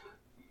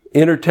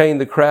 entertain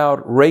the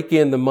crowd, rake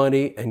in the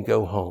money, and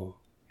go home.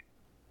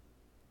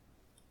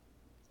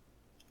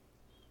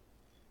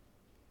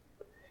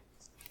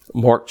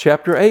 Mark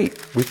chapter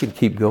 8. We can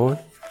keep going.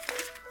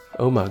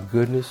 Oh my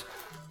goodness.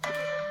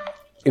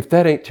 If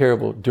that ain't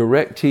terrible,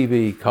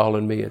 DirecTV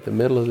calling me at the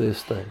middle of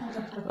this thing.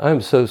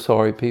 I'm so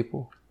sorry,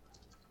 people.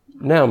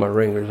 Now my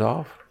ringer's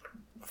off.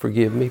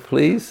 Forgive me,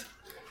 please.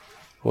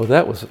 Well,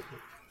 that was a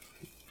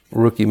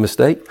rookie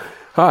mistake.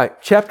 All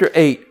right, chapter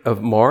 8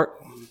 of Mark,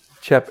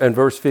 and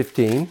verse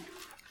 15.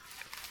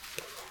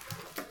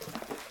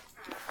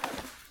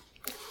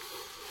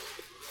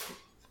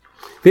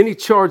 Then he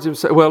charged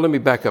himself. Well, let me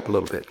back up a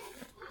little bit.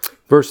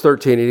 Verse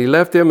 13, and he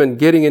left them and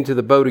getting into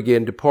the boat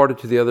again, departed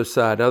to the other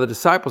side. Now the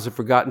disciples had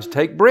forgotten to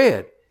take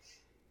bread.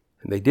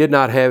 And they did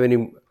not have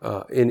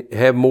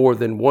have more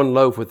than one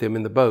loaf with him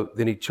in the boat.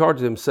 Then he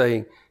charged them,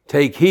 saying,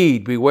 take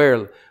heed,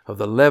 beware of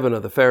the leaven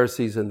of the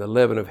Pharisees and the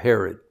leaven of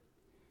Herod.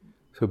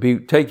 So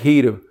take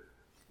heed of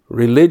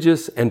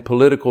religious and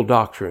political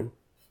doctrine.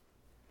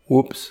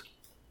 Whoops.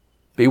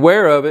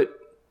 Beware of it.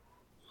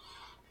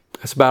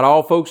 That's about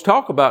all folks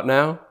talk about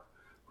now.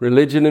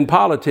 Religion and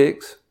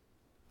politics.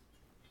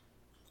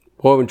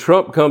 Boy, when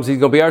Trump comes, he's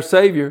going to be our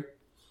savior.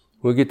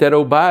 We'll get that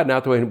old Biden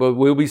out the way, but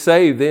we'll be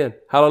saved then.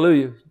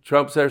 Hallelujah.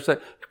 Trump's our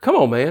savior. Come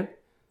on, man.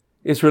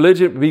 It's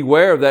religion.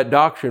 Beware of that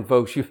doctrine,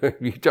 folks. You're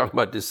talking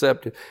about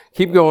deceptive.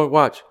 Keep going.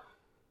 Watch.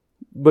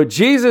 But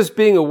Jesus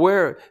being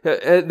aware,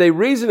 they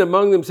reasoned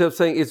among themselves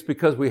saying, it's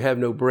because we have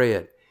no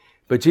bread.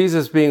 But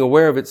Jesus being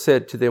aware of it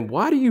said to them,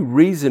 why do you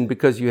reason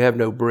because you have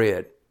no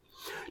bread?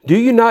 Do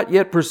you not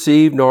yet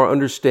perceive nor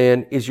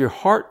understand? Is your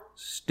heart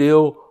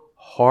still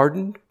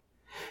hardened?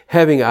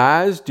 Having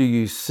eyes, do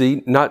you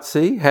not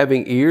see?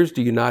 Having ears,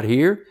 do you not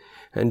hear?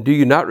 And do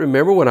you not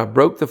remember when I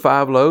broke the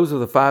 5 loaves of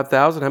the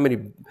 5,000? How many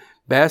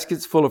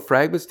baskets full of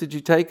fragments did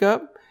you take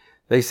up?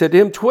 They said to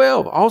him,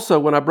 12. Also,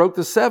 when I broke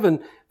the 7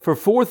 for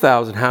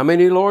 4,000, how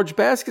many large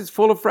baskets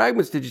full of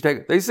fragments did you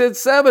take? They said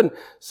 7.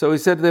 So he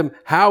said to them,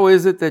 how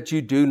is it that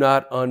you do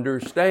not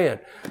understand?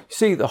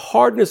 See, the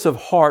hardness of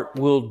heart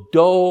will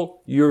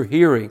dull your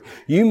hearing.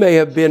 You may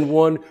have been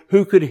one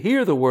who could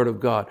hear the word of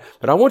God,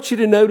 but I want you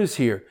to notice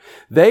here,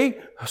 they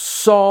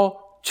saw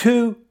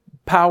 2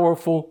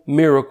 powerful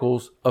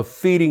miracles of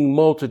feeding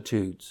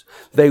multitudes.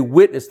 They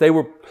witnessed, they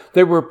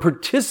were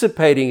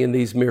participating in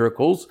these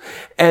miracles.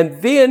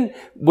 And then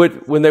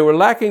when they were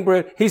lacking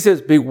bread, he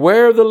says,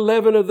 beware of the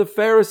leaven of the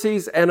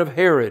Pharisees and of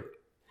Herod.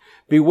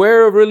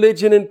 Beware of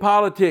religion and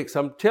politics.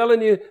 I'm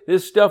telling you,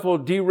 this stuff will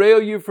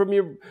derail you from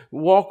your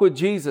walk with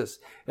Jesus.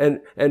 And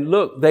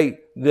look, they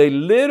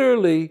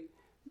literally,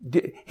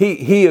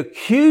 he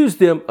accused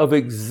them of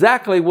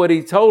exactly what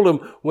he told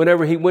them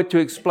whenever he went to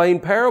explain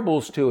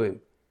parables to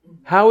him.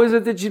 How is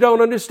it that you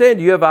don't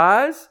understand? You have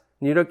eyes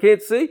and you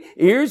can't see,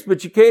 ears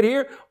but you can't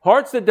hear,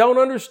 hearts that don't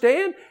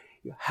understand.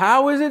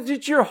 How is it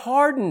that you're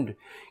hardened?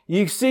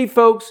 You see,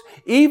 folks,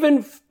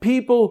 even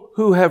people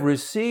who have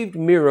received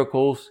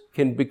miracles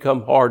can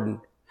become hardened.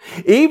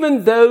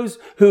 Even those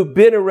who've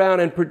been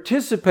around and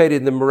participated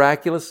in the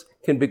miraculous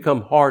can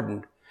become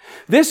hardened.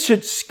 This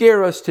should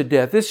scare us to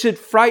death. This should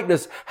frighten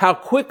us how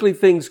quickly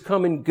things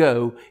come and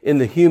go in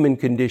the human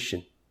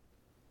condition.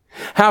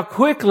 How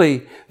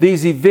quickly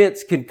these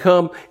events can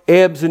come,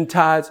 ebbs and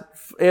tides,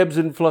 ebbs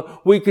and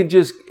flow. We can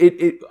just,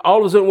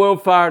 all of a sudden we're on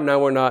fire, now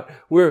we're not.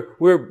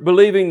 We're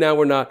believing, now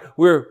we're not.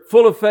 We're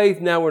full of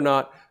faith, now we're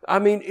not. I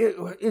mean,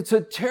 it's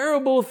a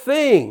terrible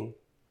thing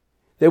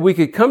that we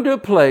could come to a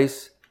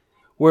place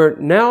where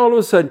now all of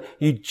a sudden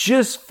you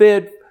just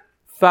fed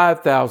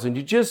 5,000,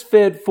 you just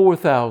fed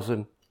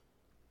 4,000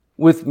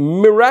 with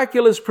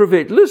miraculous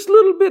provision, just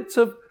little bits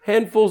of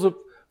handfuls of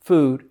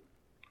food.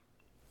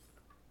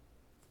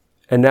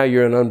 And now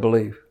you're in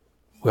unbelief.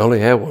 We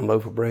only have 1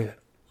 loaf of bread.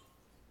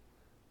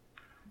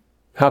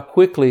 How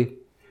quickly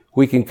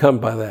we can come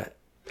by that.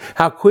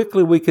 How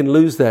quickly we can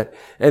lose that.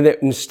 And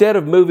that instead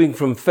of moving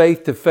from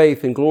faith to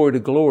faith and glory to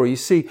glory, you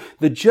see,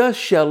 the just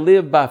shall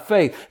live by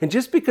faith. And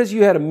just because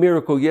you had a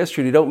miracle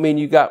yesterday don't mean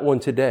you got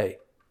one today.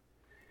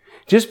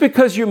 Just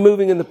because you're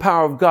moving in the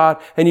power of God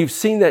and you've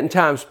seen that in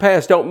times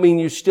past don't mean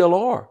you still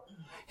are.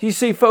 You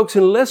see, folks,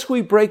 unless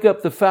we break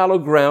up the fallow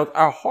ground,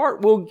 our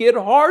heart will get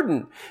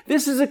hardened.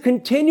 This is a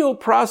continual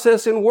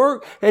process and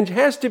work and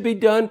has to be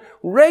done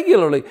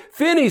regularly.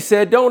 Finney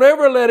said, don't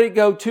ever let it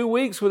go 2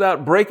 weeks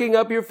without breaking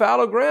up your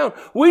fallow ground.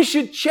 We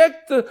should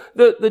check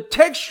the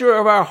texture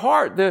of our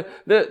heart,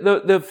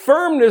 the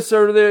firmness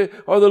or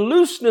the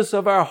looseness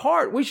of our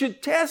heart. We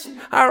should test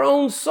our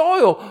own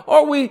soil.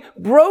 Are we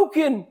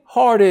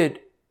broken-hearted?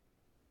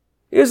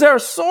 Is our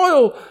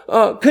soil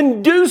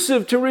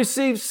conducive to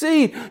receive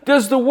seed?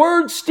 Does the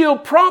word still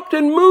prompt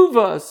and move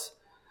us?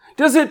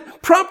 Does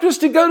it prompt us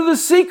to go to the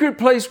secret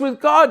place with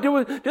God?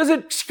 Does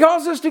it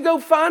cause us to go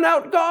find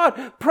out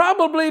God?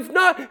 Probably. If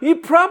not, you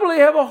probably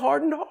have a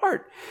hardened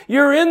heart.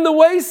 You're in the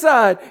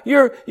wayside.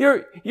 You're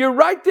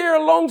right there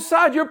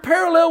alongside. You're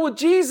parallel with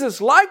Jesus.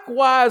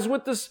 Likewise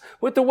with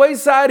the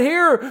wayside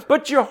here,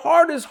 but your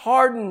heart is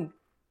hardened.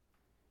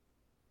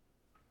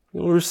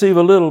 You'll receive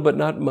a little, but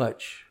not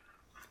much.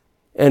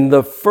 And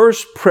the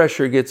first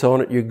pressure gets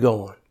on it, you're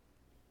going.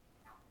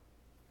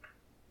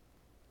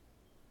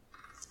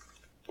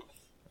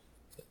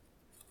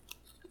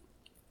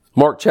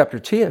 Mark chapter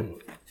 10.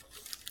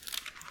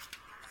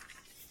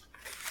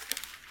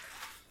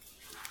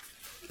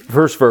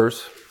 First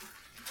verse.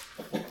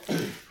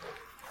 I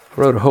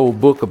wrote a whole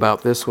book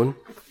about this one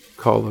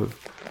called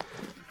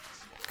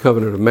The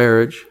Covenant of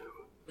Marriage.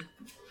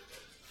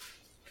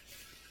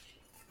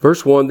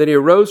 Verse 1, then he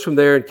arose from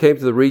there and came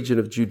to the region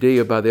of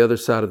Judea by the other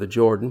side of the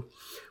Jordan.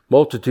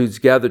 Multitudes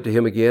gathered to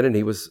him again, and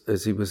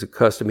as he was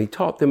accustomed, he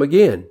taught them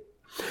again.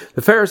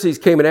 The Pharisees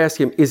came and asked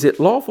him, is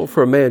it lawful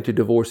for a man to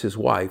divorce his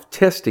wife,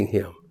 testing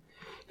him?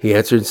 He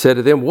answered and said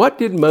to them, what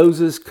did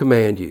Moses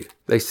command you?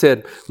 They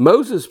said,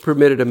 Moses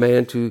permitted a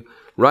man to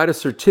write a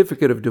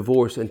certificate of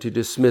divorce and to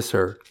dismiss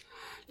her.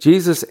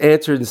 Jesus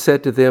answered and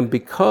said to them,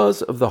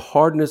 because of the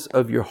hardness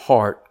of your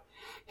heart,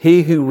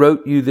 he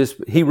wrote you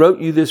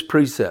this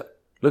precept.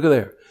 Look at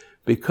there.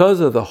 Because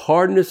of the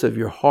hardness of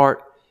your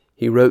heart,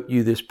 he wrote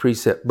you this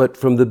precept. But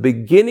from the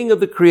beginning of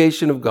the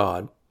creation of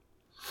God,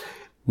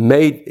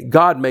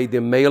 God made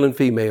them male and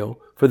female.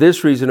 For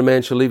this reason, a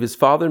man shall leave his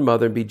father and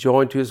mother and be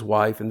joined to his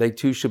wife, and they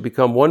two shall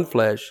become one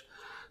flesh.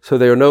 So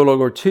they are no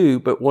longer two,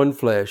 but one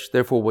flesh.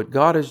 Therefore, what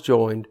God has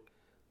joined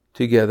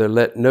together,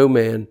 let no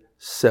man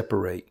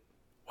separate.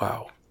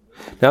 Wow.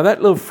 Now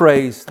that little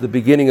phrase, the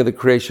beginning of the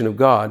creation of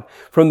God,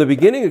 from the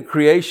beginning of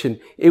creation,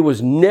 it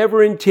was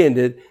never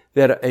intended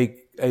that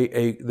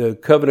the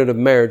covenant of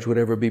marriage would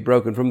ever be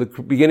broken. From the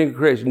beginning of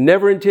creation,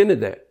 never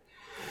intended that.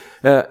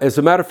 As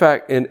a matter of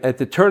fact, at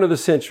the turn of the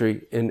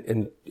century,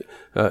 in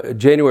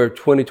January of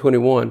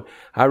 2021,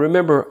 I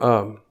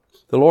remember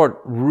the Lord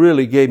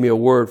really gave me a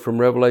word from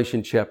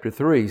Revelation chapter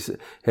 3.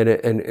 And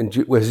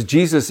as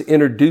Jesus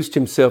introduced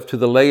himself to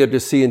the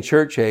Laodicean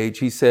church age,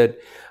 he said,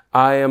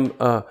 I am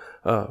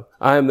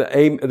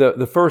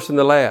the first and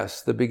the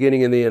last, the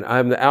beginning and the end. I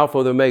am the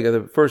Alpha, the Omega,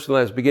 the first and the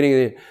last, beginning and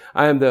the end.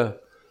 I am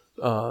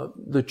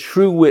the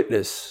true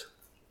witness.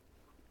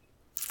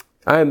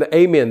 I am the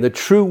Amen, the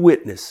true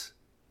witness.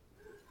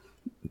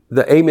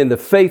 The Amen, the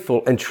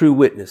faithful and true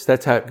witness.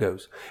 That's how it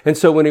goes. And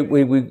so when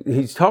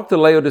he talked to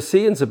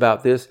Laodiceans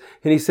about this,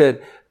 and he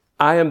said,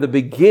 I am the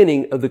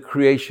beginning of the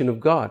creation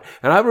of God.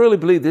 And I really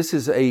believe this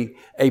is a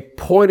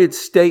pointed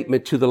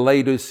statement to the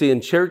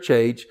Laodicean church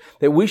age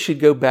that we should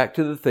go back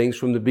to the things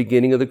from the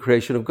beginning of the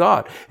creation of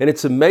God. And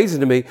it's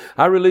amazing to me.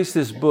 I released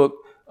this book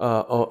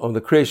on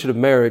the creation of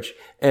marriage,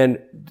 and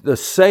the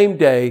same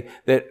day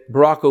that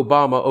Barack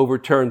Obama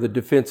overturned the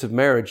Defense of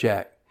Marriage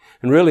Act,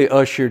 and really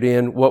ushered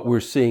in what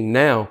we're seeing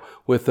now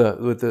with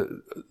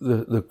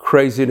the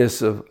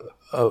craziness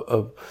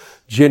of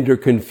gender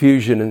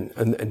confusion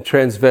and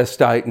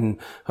transvestite and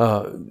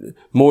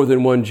more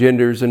than one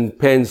genders and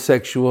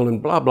pansexual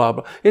and blah, blah,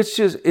 blah. It's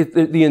just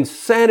the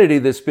insanity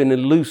that's been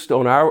loosed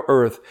on our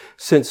earth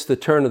since the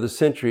turn of the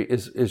century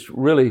is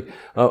really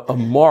a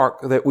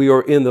mark that we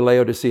are in the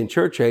Laodicean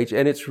church age.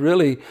 And it's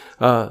really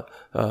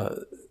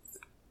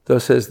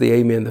thus says the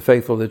Amen, the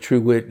faithful, the true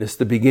witness,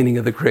 the beginning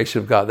of the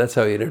creation of God. That's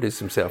how he introduced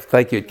himself.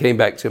 Thank you. It came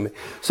back to me.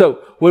 So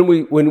when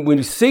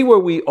we see where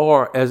we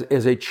are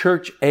as a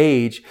church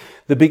age,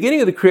 the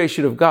beginning of the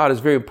creation of God is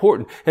very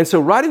important. And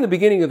so right in the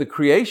beginning of the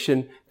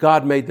creation,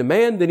 God made the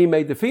man, then he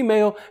made the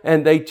female,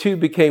 and they two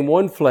became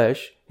one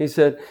flesh. He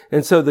said,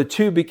 and so the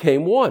two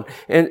became one.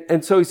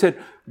 And so he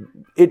said,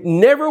 it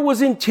never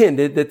was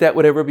intended that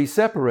would ever be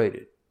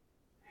separated.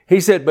 He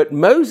said, but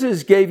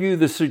Moses gave you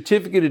the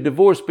certificate of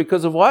divorce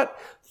because of what?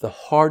 The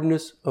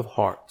hardness of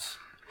hearts.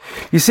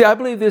 You see, I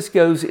believe this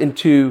goes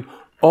into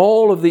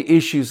all of the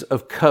issues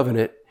of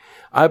covenant.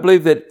 I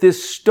believe that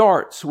this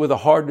starts with a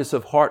hardness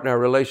of heart in our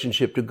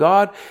relationship to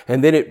God,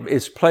 and then it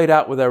is played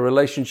out with our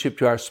relationship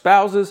to our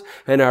spouses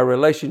and our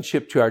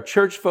relationship to our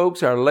church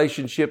folks, our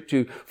relationship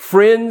to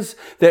friends,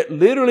 that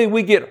literally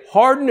we get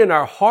hardened in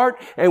our heart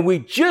and we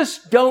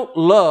just don't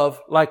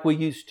love like we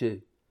used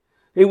to.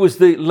 It was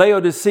the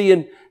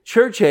Laodicean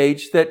church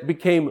age that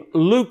became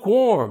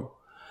lukewarm.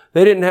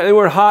 They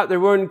weren't hot, they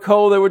weren't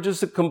cold, they were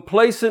just a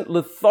complacent,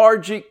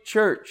 lethargic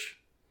church.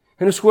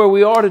 And it's where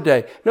we are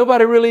today.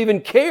 Nobody really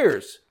even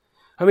cares.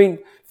 I mean,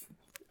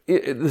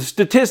 the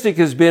statistic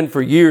has been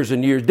for years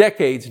and years,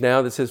 decades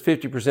now, that says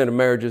 50% of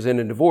marriages end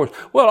in divorce.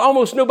 Well,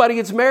 almost nobody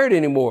gets married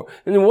anymore.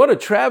 And then what a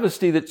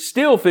travesty that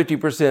still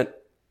 50%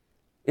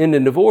 end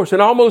in divorce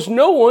and almost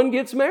no one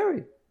gets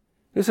married.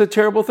 It's a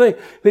terrible thing.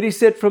 But he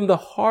said, from the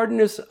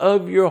hardness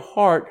of your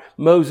heart,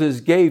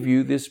 Moses gave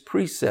you this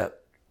precept.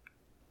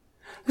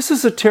 This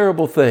is a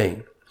terrible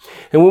thing.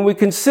 And when we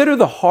consider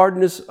the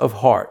hardness of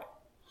heart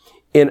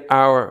in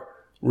our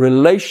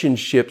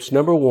relationships,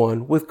 number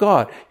one, with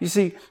God, you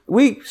see,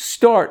 we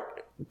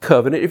start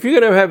covenant. If you're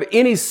going to have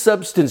any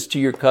substance to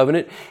your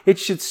covenant, it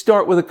should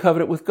start with a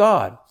covenant with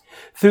God.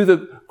 Through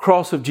the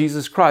cross of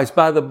Jesus Christ,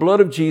 by the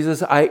blood of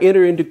Jesus, I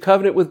enter into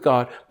covenant with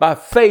God. By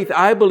faith,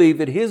 I believe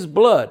that his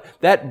blood,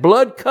 that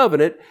blood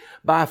covenant,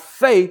 by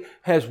faith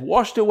has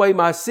washed away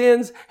my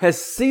sins, has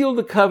sealed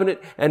the covenant,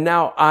 and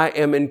now I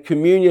am in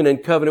communion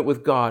and covenant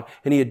with God,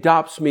 and he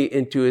adopts me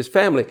into his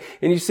family.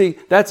 And you see,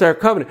 that's our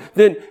covenant.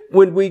 Then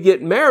when we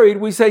get married,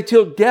 we say,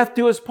 till death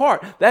do us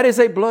part. That is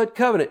a blood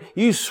covenant.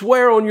 You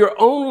swear on your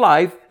own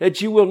life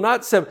that you will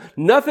not separate.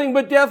 Nothing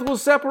but death will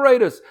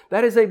separate us.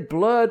 That is a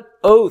blood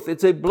oath.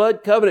 It's a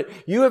blood covenant.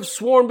 You have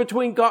sworn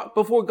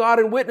before God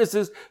and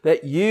witnesses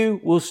that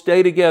you will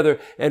stay together.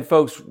 And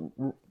folks,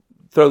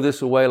 throw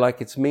this away like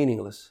it's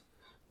meaningless.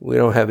 We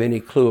don't have any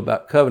clue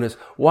about covenants.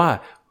 Why?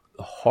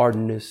 The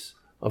hardness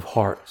of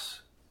hearts.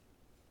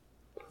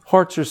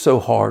 Hearts are so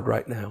hard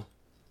right now.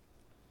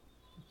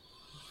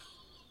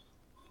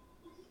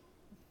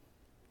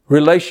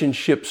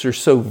 Relationships are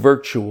so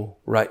virtual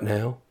right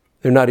now.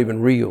 They're not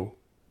even real.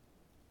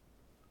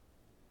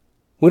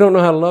 We don't know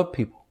how to love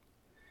people.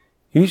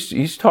 You used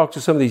to talk to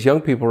some of these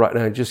young people right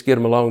now and just get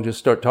them along and just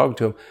start talking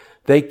to them.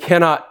 They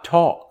cannot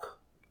talk.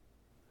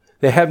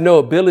 They have no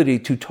ability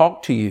to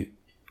talk to you.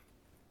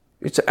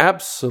 It's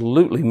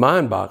absolutely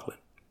mind-boggling.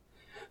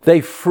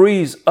 They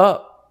freeze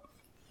up,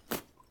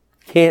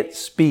 can't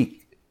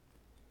speak.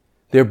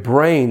 Their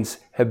brains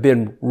have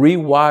been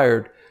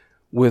rewired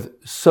with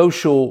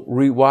social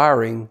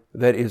rewiring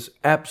that is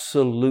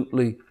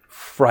absolutely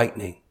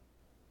frightening.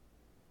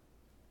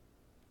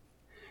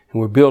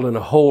 And we're building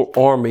a whole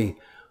army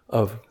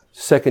of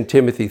 2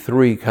 Timothy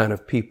 3 kind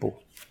of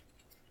people.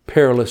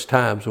 Perilous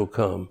times will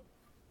come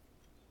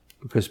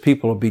because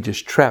people will be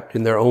just trapped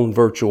in their own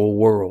virtual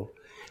world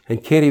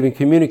and can't even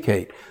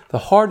communicate. The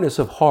hardness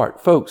of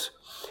heart. Folks,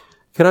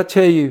 can I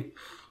tell you,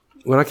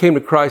 when I came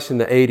to Christ in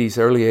the 80s,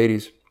 early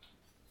 80s,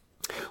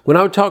 when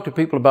I would talk to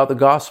people about the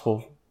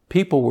gospel,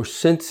 people were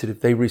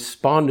sensitive. They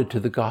responded to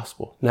the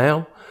gospel.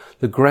 Now,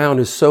 the ground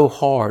is so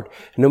hard.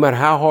 And no matter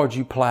how hard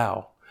you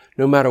plow,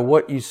 no matter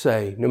what you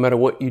say, no matter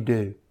what you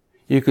do,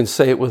 you can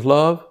say it with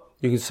love.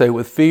 You can say it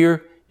with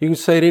fear. You can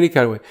say it any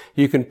kind of way.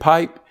 You can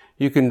pipe.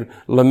 You can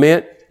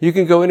lament. You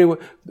can go anywhere.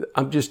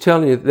 I'm just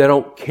telling you, they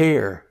don't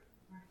care.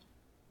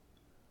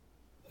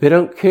 They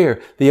don't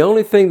care. The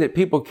only thing that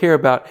people care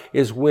about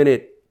is when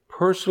it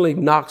personally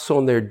knocks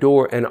on their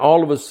door and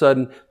all of a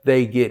sudden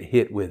they get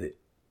hit with it.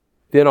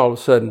 Then all of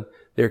a sudden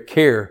their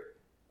care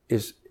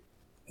is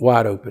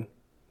wide open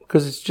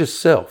because it's just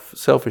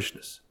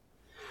selfishness.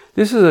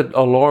 This is an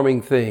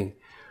alarming thing.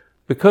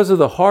 Because of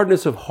the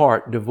hardness of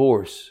heart,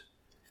 divorce.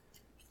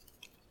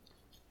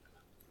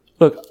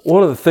 Look,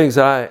 one of the things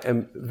I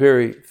am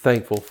very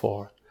thankful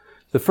for,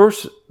 the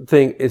first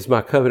thing is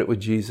my covenant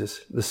with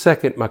Jesus. The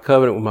second, my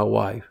covenant with my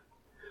wife.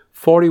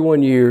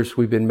 41 years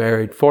we've been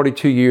married.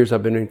 42 years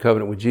I've been in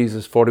covenant with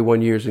Jesus.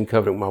 41 years in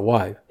covenant with my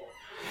wife.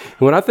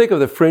 And when I think of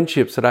the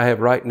friendships that I have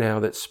right now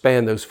that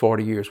span those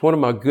 40 years, one of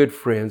my good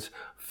friends,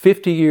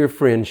 50-year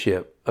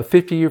friendship, a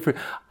 50-year friend,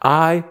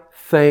 I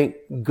thank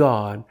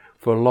God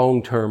for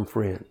long-term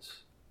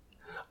friends.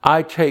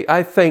 I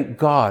thank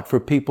God for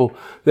people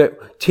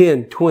that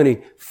 10,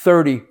 20,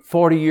 30,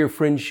 40-year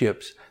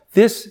friendships.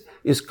 This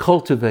is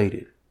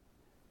cultivated.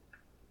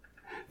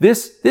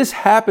 This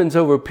happens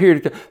over a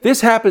period of time.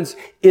 This happens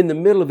in the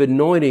middle of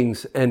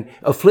anointings and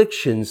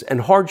afflictions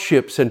and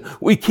hardships. And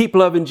we keep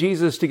loving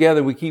Jesus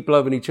together. We keep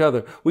loving each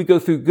other. We go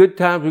through good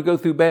times. We go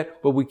through bad,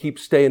 but we keep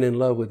staying in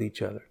love with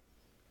each other.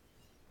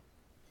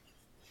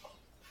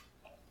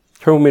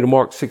 Turn with me to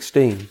Mark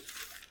 16.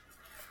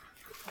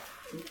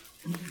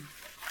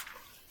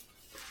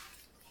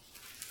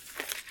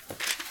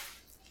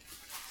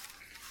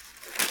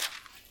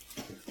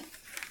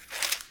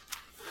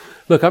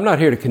 Look, I'm not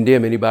here to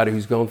condemn anybody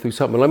who's gone through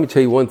something. But let me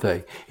tell you one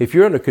thing. If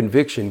you're under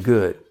conviction,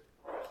 good.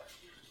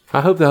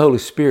 I hope the Holy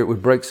Spirit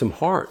would break some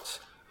hearts.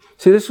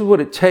 See, this is what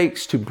it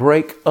takes to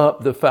break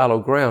up the fallow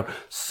ground.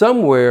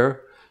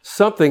 Somewhere,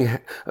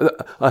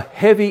 a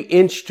heavy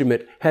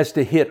instrument has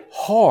to hit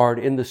hard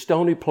in the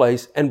stony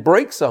place and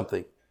break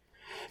something.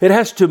 It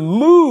has to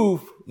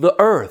move the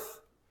earth.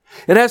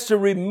 It has to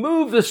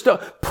remove the stone,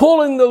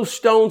 pulling those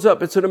stones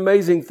up. It's an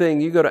amazing thing.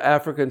 You go to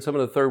Africa and some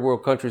of the third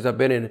world countries I've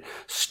been in,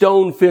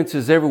 stone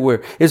fences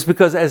everywhere. It's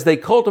because as they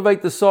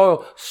cultivate the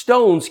soil,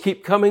 stones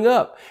keep coming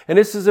up. And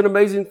this is an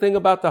amazing thing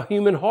about the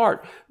human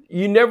heart.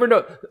 You never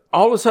know.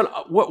 All of a sudden,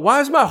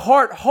 why is my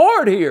heart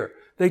hard here?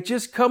 They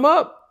just come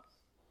up.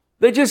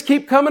 They just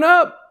keep coming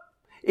up.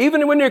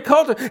 Even when you're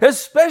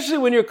especially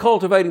when you're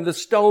cultivating, the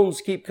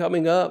stones keep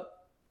coming up.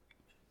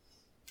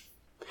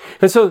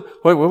 And so,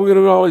 what are we going to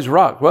do with all these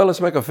rocks? Well,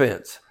 let's make a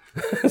fence.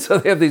 So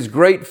they have these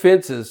great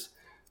fences,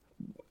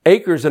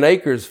 acres and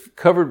acres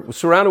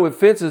surrounded with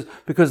fences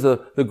because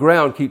the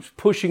ground keeps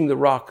pushing the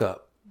rock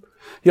up.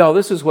 Y'all,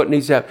 this is what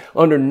needs to happen.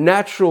 Under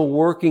natural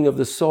working of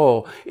the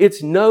soil, it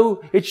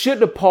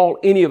shouldn't appall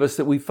any of us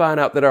that we find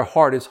out that our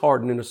heart is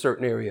hardened in a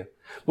certain area.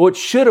 But what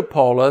should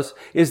appall us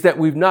is that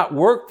we've not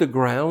worked the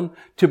ground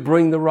to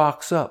bring the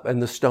rocks up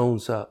and the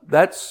stones up.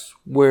 That's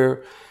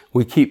where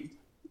we keep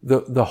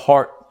the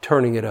heart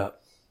turning it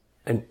up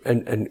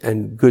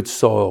and good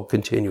soil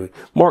continuing.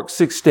 Mark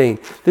 16.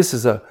 This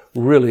is a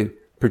really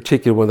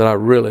particular one that I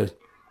really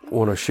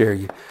want to share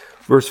you.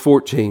 Verse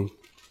 14.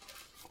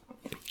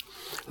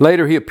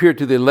 Later he appeared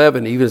to the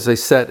 11, even as they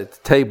sat at the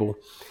table,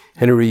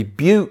 and he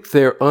rebuked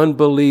their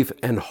unbelief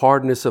and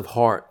hardness of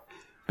heart,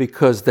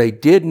 because they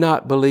did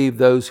not believe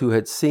those who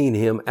had seen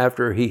him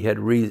after he had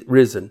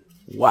risen.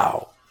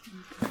 Wow.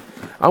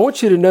 I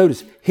want you to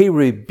notice, he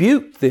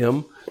rebuked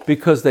them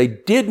because they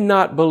did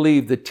not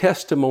believe the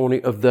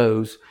testimony of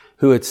those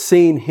who had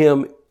seen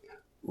him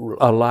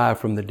alive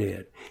from the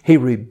dead. He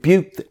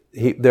rebuked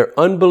their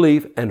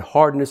unbelief and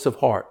hardness of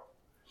heart.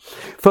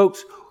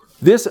 Folks,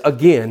 this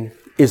again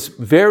is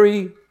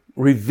very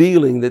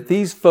revealing that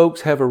these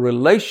folks have a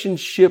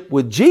relationship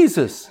with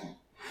Jesus,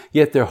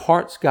 yet their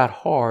hearts got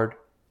hard.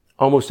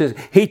 Almost as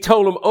he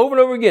told them over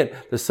and over again,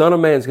 the Son of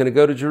Man is going to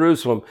go to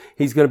Jerusalem.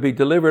 He's going to be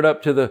delivered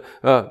up to the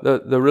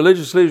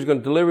religious leaders are going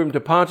to deliver him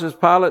to Pontius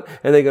Pilate,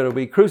 and they're going to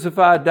be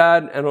crucified,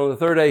 died, and on the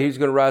third day he's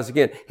going to rise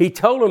again. He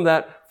told them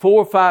that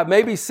 4 or 5,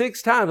 maybe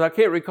 6 times. I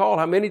can't recall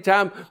how many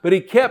times, but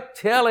he kept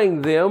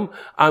telling them,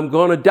 I'm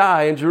going to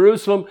die in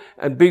Jerusalem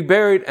and be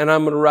buried, and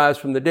I'm going to rise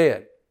from the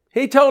dead.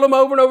 He told them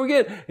over and over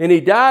again. And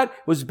he died,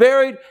 was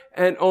buried,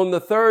 and on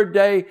the third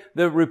day,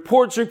 the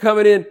reports are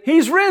coming in.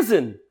 He's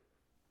risen.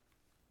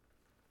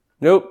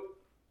 Nope.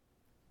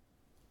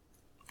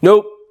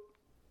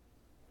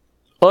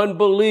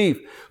 Unbelief.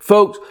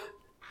 Folks,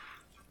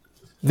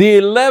 the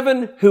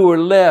 11 who were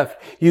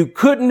left, you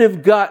couldn't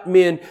have got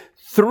men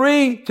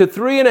 3 to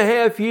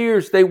 3.5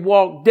 years. They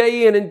walked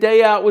day in and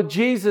day out with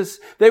Jesus.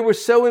 They were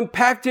so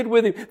impacted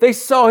with him. They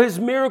saw his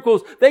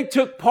miracles. They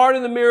took part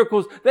in the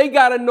miracles. They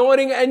got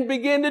anointing and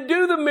began to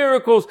do the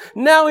miracles.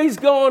 Now he's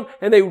gone,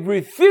 and they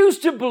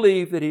refused to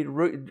believe that he'd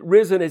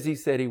risen as he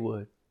said he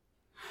would.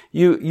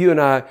 You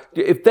and I,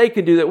 if they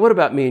can do that, what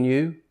about me and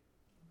you?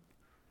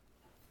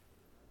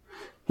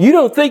 You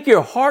don't think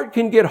your heart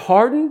can get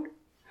hardened?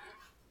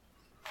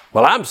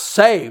 Well, I'm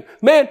saved.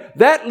 Man,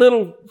 that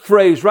little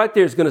phrase right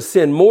there is going to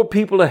send more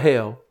people to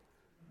hell.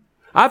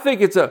 I think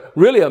it's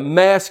really a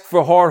mask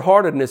for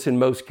hard-heartedness in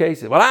most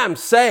cases. Well, I'm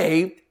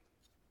saved.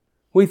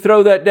 We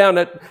throw that down.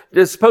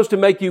 It's supposed to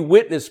make you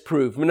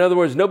witness-proof. In other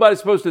words, nobody's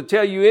supposed to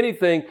tell you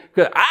anything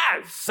because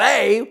I'm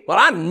saved. Well,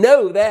 I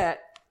know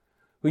that.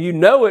 Well, you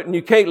know it and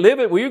you can't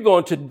live it. Well, you're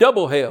going to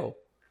double hell,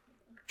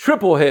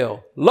 triple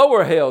hell,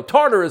 lower hell,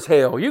 Tartarus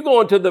hell. You're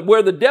going to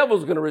where the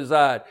devil's going to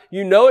reside.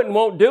 You know it and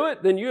won't do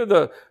it, then you're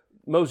the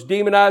most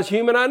demonized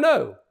human I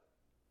know.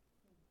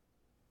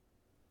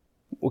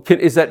 Well,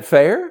 is that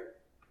fair?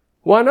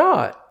 Why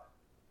not?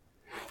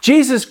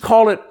 Jesus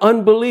called it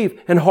unbelief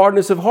and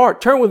hardness of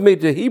heart. Turn with me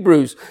to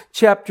Hebrews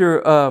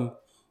chapter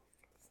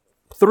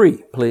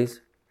 3, please.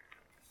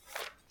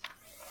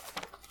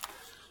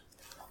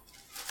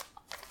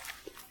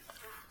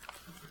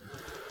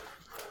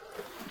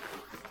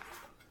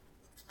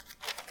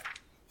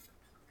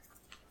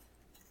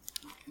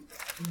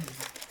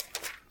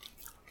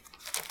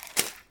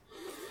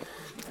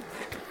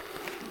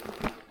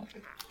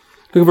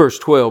 Look at verse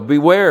 12.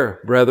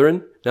 Beware,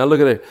 brethren. Now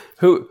look at it.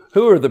 Who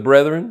are the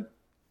brethren?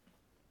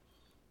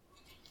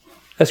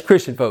 That's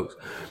Christian folks.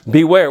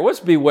 Beware. What's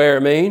beware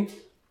mean?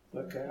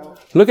 Look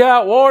out. Look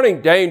out.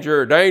 Warning.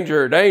 Danger,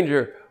 danger,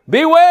 danger.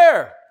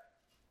 Beware,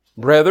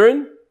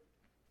 brethren.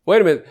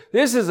 Wait a minute.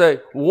 This is a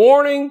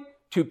warning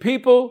to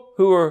people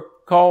who are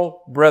called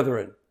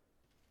brethren.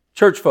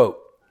 Church folk.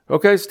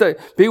 Okay, stay.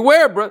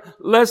 Beware,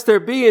 lest there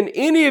be in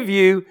any of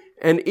you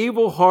an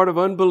evil heart of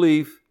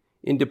unbelief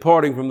in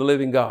departing from the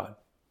living God.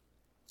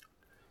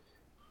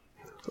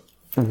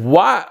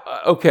 Why?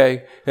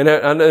 Okay, and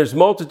I know there's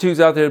multitudes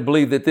out there that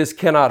believe that this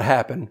cannot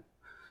happen.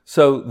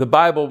 So the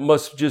Bible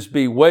must just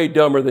be way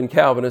dumber than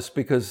Calvinists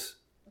because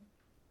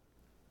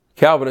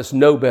Calvinists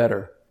know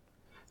better.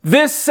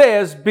 This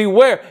says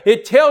beware.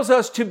 It tells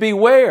us to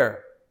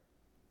beware.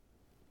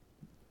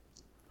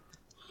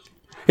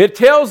 It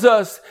tells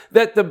us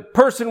that the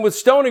person with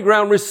stony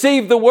ground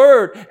received the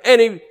word and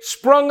he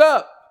sprung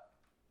up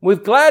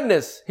with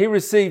gladness. He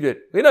received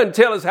it. He doesn't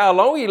tell us how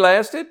long he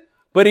lasted,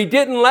 but he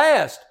didn't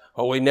last.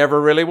 Oh, he never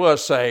really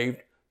was saved.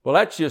 Well,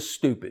 that's just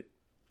stupid.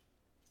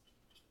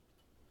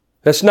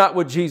 That's not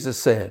what Jesus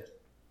said.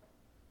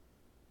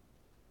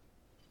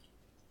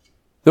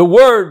 The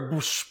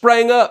word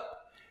sprang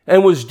up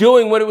and was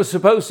doing what it was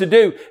supposed to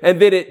do,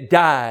 and then it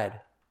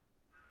died.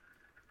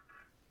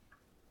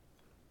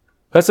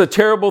 That's a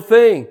terrible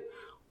thing.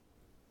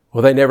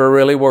 Well, they never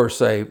really were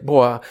saved.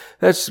 Boy,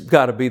 that's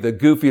got to be the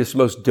goofiest,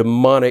 most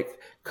demonic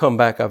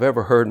comeback I've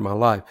ever heard in my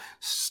life.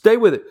 Stay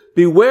with it.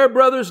 Beware,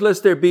 brothers,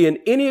 lest there be in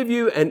any of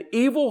you an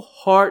evil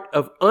heart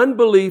of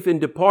unbelief in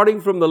departing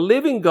from the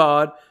living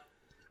God,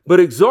 but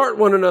exhort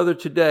one another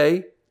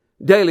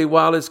daily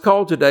while it's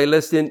called today,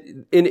 lest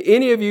in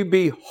any of you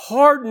be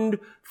hardened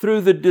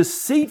through the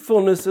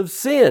deceitfulness of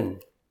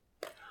sin.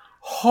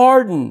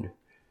 Hardened.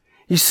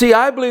 You see,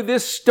 I believe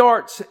this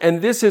starts,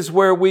 and this is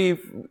where we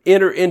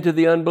enter into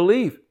the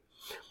unbelief.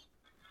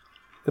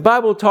 The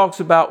Bible talks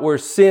about where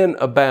sin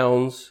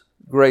abounds,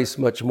 grace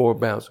much more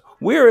abounds.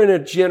 We're in a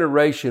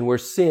generation where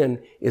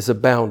sin is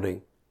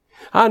abounding.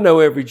 I know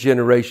every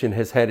generation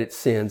has had its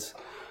sins.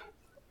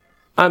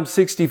 I'm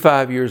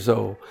 65 years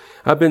old.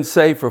 I've been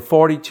saved for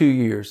 42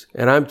 years,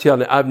 and I'm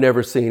telling you, I've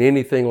never seen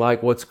anything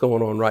like what's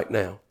going on right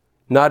now.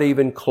 Not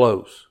even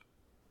close.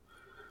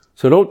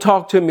 So don't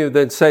talk to me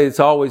and say it's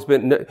always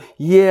been.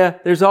 Yeah,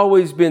 there's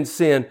always been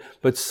sin,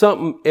 but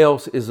something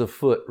else is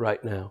afoot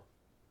right now.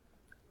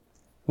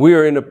 We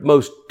are in the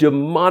most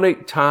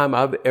demonic time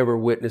I've ever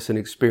witnessed and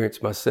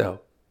experienced myself.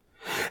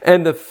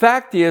 And the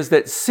fact is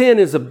that sin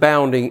is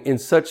abounding in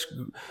such,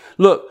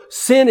 look,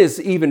 sin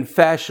is even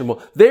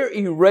fashionable. They're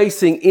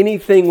erasing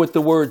anything with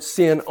the word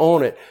sin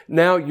on it.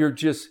 Now you're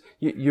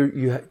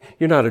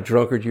not a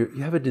drunkard. You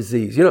have a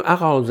disease. You know,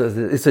 alcohol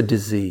it's a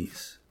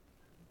disease.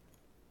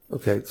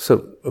 Okay.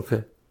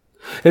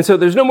 And so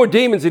there's no more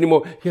demons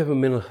anymore. You have a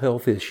mental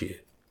health issue.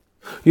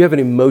 You have an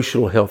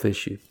emotional health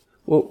issue.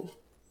 Well,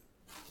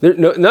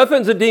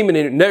 nothing's a demon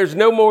in it. There's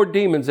no more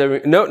demons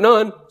ever. No,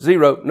 none.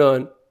 Zero.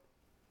 None.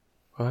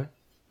 Right?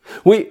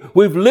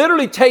 We've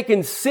literally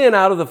taken sin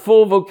out of the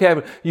full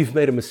vocabulary. You've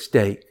made a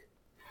mistake.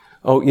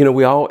 Oh, you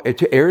know,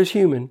 to err is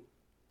human.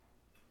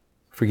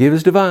 Forgive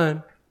is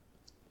divine.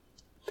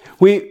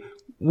 We've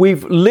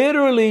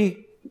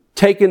literally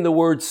taken the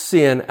word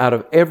sin out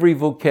of every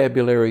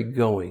vocabulary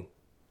going.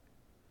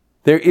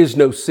 There is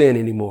no sin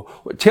anymore.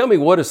 Tell me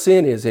what a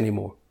sin is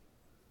anymore.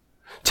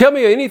 Tell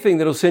me anything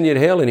that'll send you to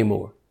hell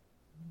anymore.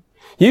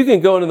 You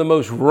can go into the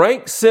most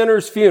rank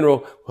sinner's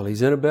funeral. Well,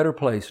 he's in a better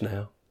place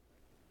now.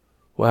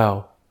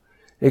 Wow.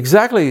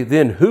 Exactly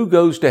then, who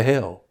goes to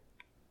hell?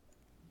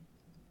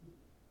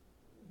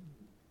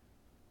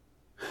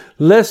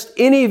 Lest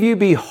any of you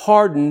be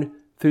hardened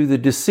through the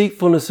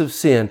deceitfulness of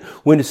sin.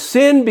 When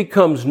sin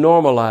becomes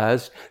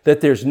normalized,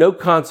 that there's no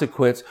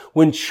consequence,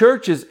 when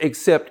churches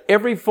accept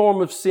every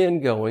form of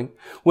sin going,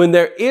 when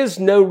there is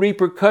no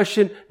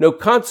repercussion, no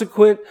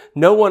consequence,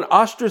 no one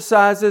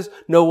ostracizes,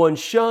 no one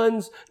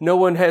shuns, no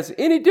one has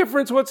any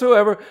difference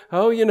whatsoever.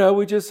 Oh,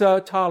 we just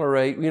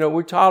tolerate.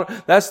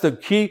 That's the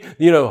key.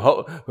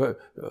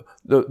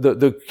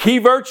 The key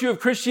virtue of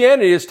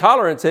Christianity is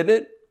tolerance, isn't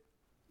it?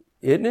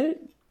 Isn't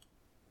it?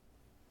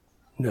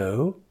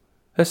 No.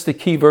 That's the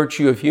key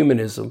virtue of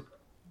humanism.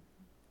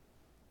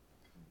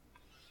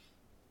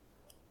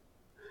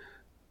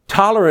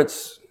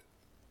 Tolerance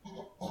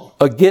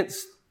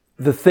against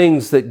the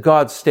things that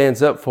God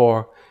stands up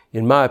for,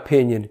 in my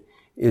opinion,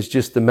 is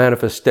just the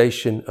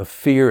manifestation of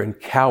fear and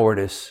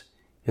cowardice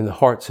in the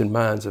hearts and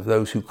minds of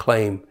those who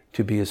claim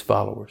to be His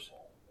followers.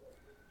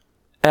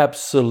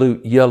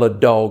 Absolute yellow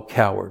dog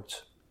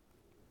cowards.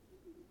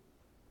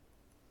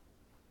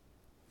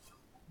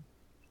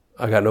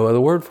 I got no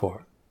other word for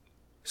it.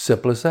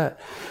 Simple as that.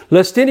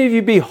 Lest any of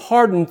you be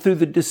hardened through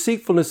the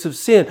deceitfulness of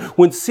sin.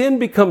 When sin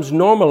becomes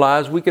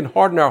normalized, we can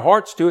harden our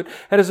hearts to it,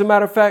 and as a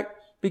matter of fact,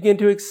 begin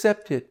to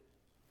accept it.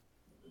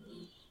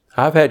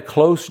 I've had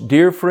close,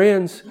 dear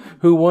friends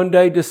who one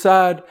day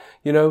decide,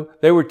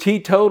 they were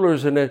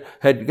teetotalers and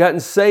had gotten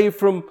saved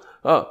from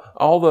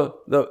all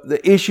the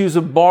issues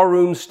of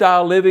barroom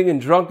style living and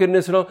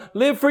drunkenness and all.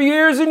 Lived for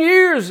years and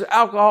years,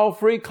 alcohol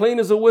free, clean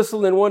as a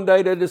whistle, and one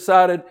day they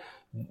decided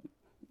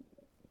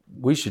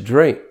we should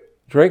drink.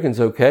 Drinking's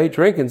okay.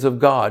 Drinking's of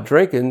God.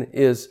 Drinking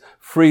is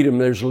freedom.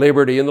 There's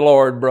liberty in the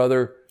Lord,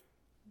 brother.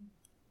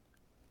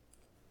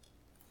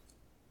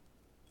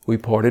 We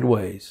parted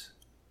ways.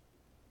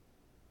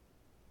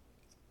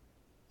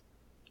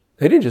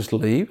 They didn't just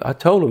leave. I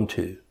told them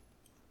to.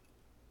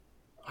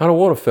 I don't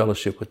want to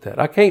fellowship with that.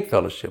 I can't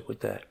fellowship with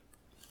that.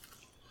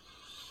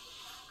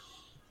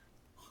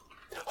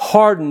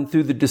 Hardened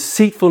through the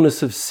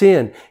deceitfulness of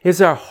sin.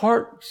 Is our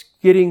hearts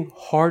getting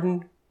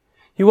hardened?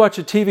 You watch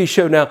a TV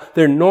show now,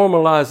 they're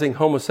normalizing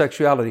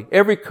homosexuality.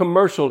 Every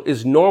commercial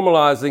is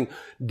normalizing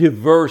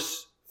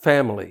diverse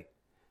family.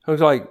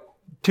 It's like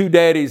two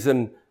daddies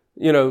and,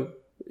 you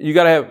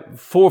got to have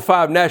 4 or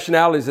 5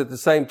 nationalities at the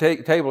same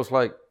table. It's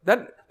like,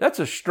 that's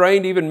a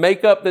strain to even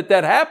make up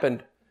that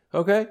happened.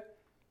 Okay?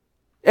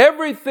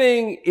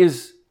 Everything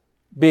is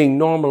being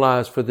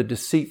normalized for the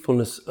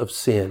deceitfulness of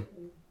sin.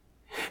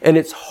 And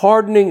it's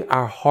hardening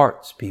our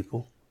hearts,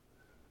 people.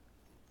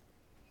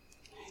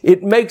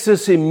 It makes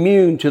us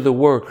immune to the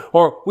word.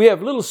 Or we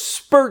have little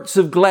spurts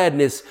of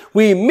gladness.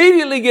 We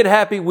immediately get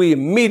happy. We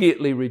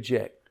immediately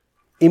reject.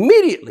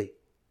 Immediately.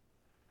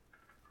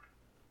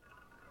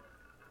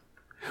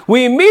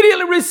 We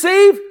immediately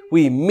receive.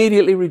 We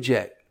immediately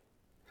reject.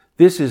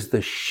 This is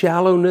the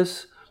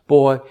shallowness.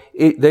 Boy,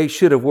 they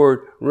should have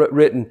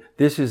written,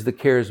 this is the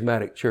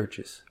charismatic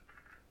churches.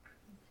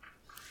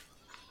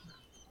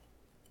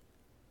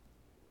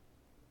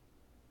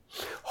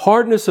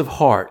 Hardness of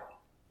heart.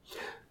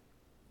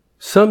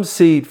 Some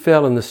seed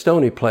fell in the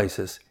stony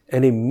places,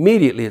 and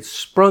immediately it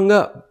sprung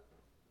up.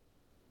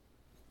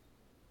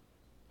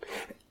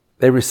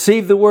 They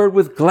received the word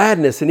with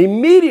gladness, and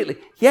immediately,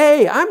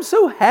 yay, I'm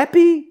so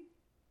happy.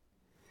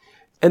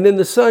 And then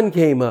the sun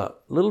came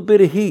up, a little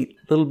bit of heat,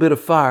 a little bit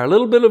of fire, a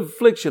little bit of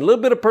affliction, a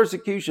little bit of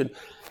persecution.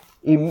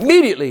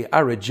 Immediately, I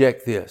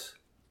reject this.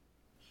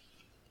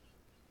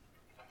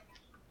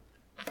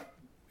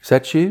 Is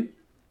that you?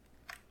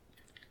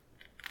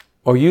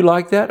 Are you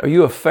like that? Are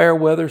you a fair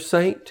weather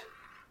saint?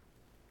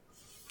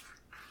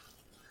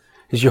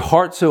 Is your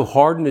heart so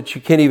hardened that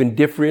you can't even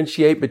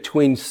differentiate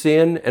between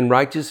sin and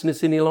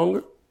righteousness any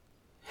longer?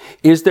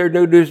 Is there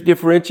no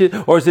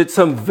differentiation? Or is it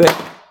some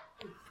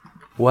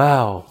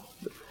Wow.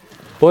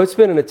 Boy, it's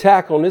been an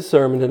attack on this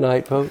sermon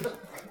tonight, folks.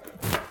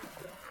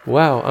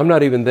 Wow, I'm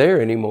not even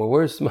there anymore.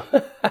 Where's my...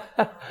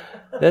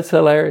 That's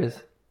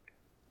hilarious.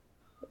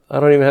 I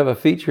don't even have a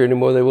feature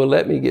anymore. They will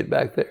let me get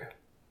back there.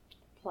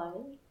 Play.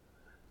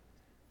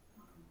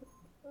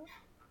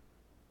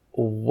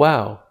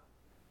 Wow.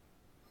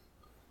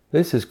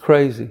 This is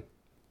crazy.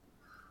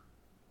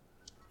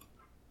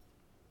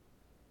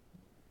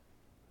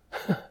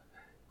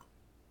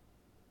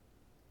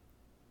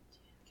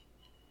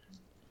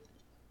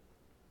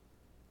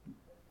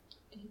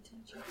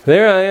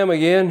 There I am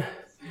again.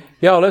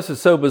 Y'all, this is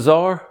so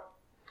bizarre.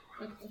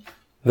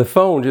 The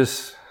phone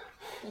just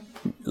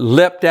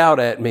leapt out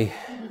at me,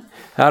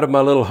 out of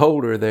my little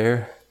holder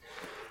there.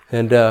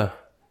 And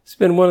it's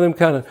been one of them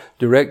kind of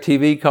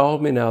DirecTV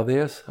called me, now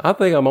this. I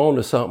think I'm on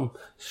to something.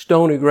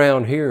 Stony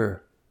ground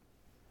here.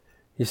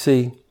 You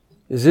see,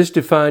 does this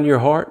define your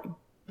heart?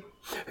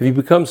 Have you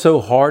become so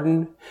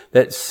hardened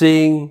that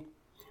seeing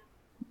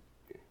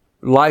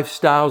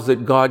lifestyles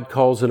that God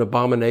calls an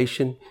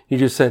abomination. You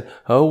just said,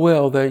 oh,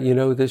 well,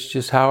 that's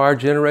just how our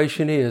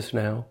generation is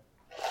now.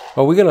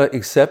 Are we going to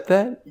accept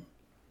that?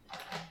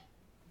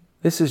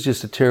 This is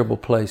just a terrible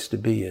place to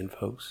be in,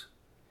 folks,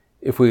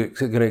 if we're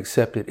going to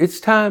accept it. It's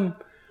time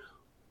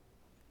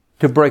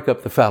to break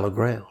up the fallow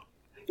ground.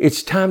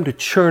 It's time to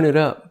churn it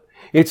up.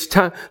 It's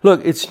time.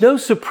 Look, it's no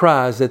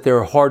surprise that there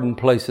are hardened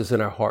places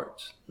in our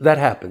hearts. That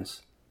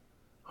happens.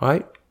 All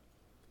right?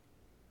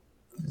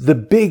 The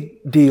big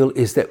deal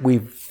is that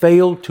we've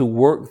failed to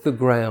work the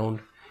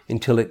ground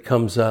until it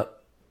comes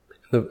up.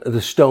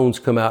 The stones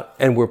come out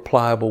and we're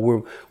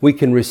pliable. We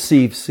can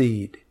receive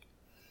seed.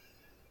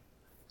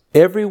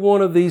 Every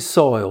one of these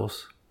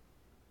soils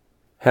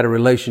had a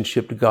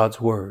relationship to God's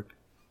Word,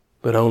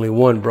 but only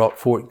one brought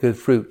forth good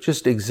fruit.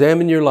 Just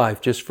examine your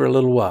life just for a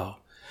little while.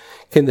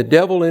 Can the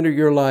devil enter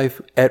your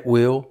life at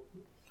will?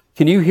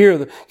 Can you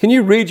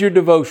read your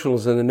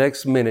devotionals and the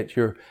next minute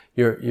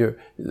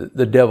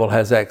the devil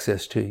has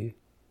access to you?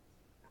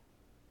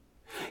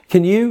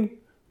 Can you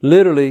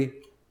literally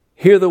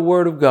hear the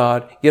Word of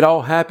God, get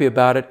all happy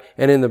about it,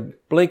 and in the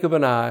blink of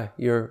an eye,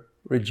 you're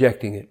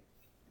rejecting it?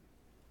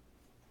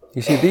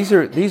 You see, these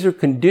are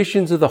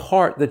conditions of the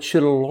heart that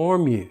should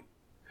alarm you.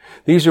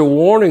 These are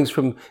warnings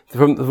from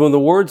the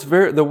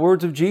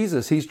words of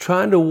Jesus. He's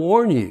trying to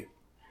warn you.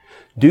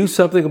 Do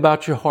something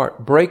about your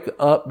heart. Break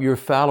up your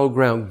fallow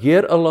ground.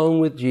 Get alone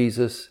with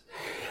Jesus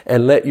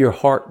and let your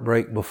heart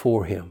break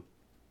before Him.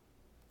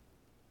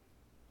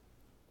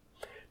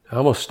 Now,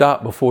 I'm going to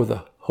stop before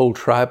the whole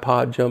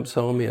tripod jumps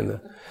on me and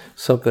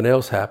something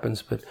else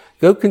happens, but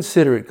go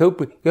consider it. Go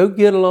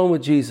get alone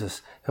with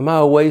Jesus. Am I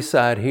a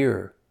wayside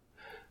hearer?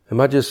 Am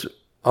I just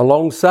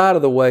alongside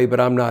of the way, but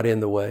I'm not in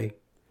the way?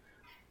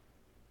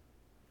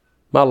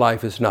 My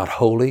life is not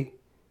holy,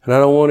 and I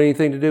don't want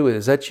anything to do with it.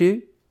 Is that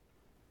you?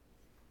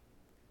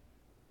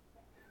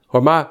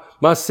 Or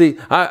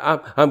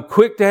I'm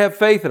quick to have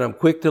faith and I'm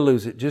quick to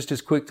lose it, just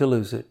as quick to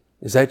lose it.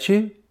 Is that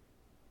you?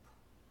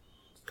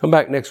 Come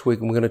back next week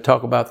and we're going to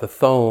talk about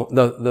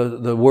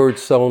the word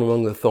sown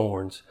among the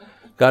thorns.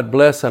 God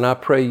bless, and I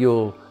pray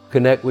you'll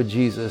connect with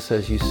Jesus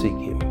as you seek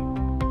Him.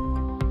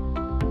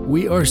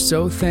 We are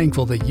so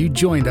thankful that you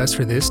joined us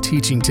for this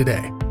teaching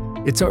today.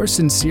 It's our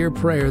sincere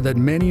prayer that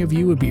many of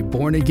you would be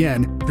born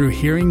again through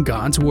hearing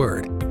God's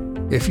Word.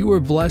 If you were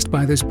blessed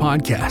by this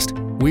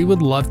podcast, we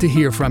would love to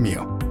hear from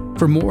you.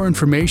 For more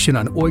information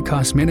on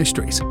Oikos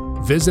Ministries,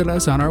 visit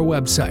us on our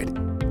website,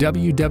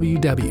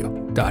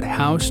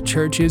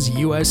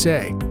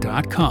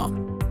 www.housechurchesusa.com.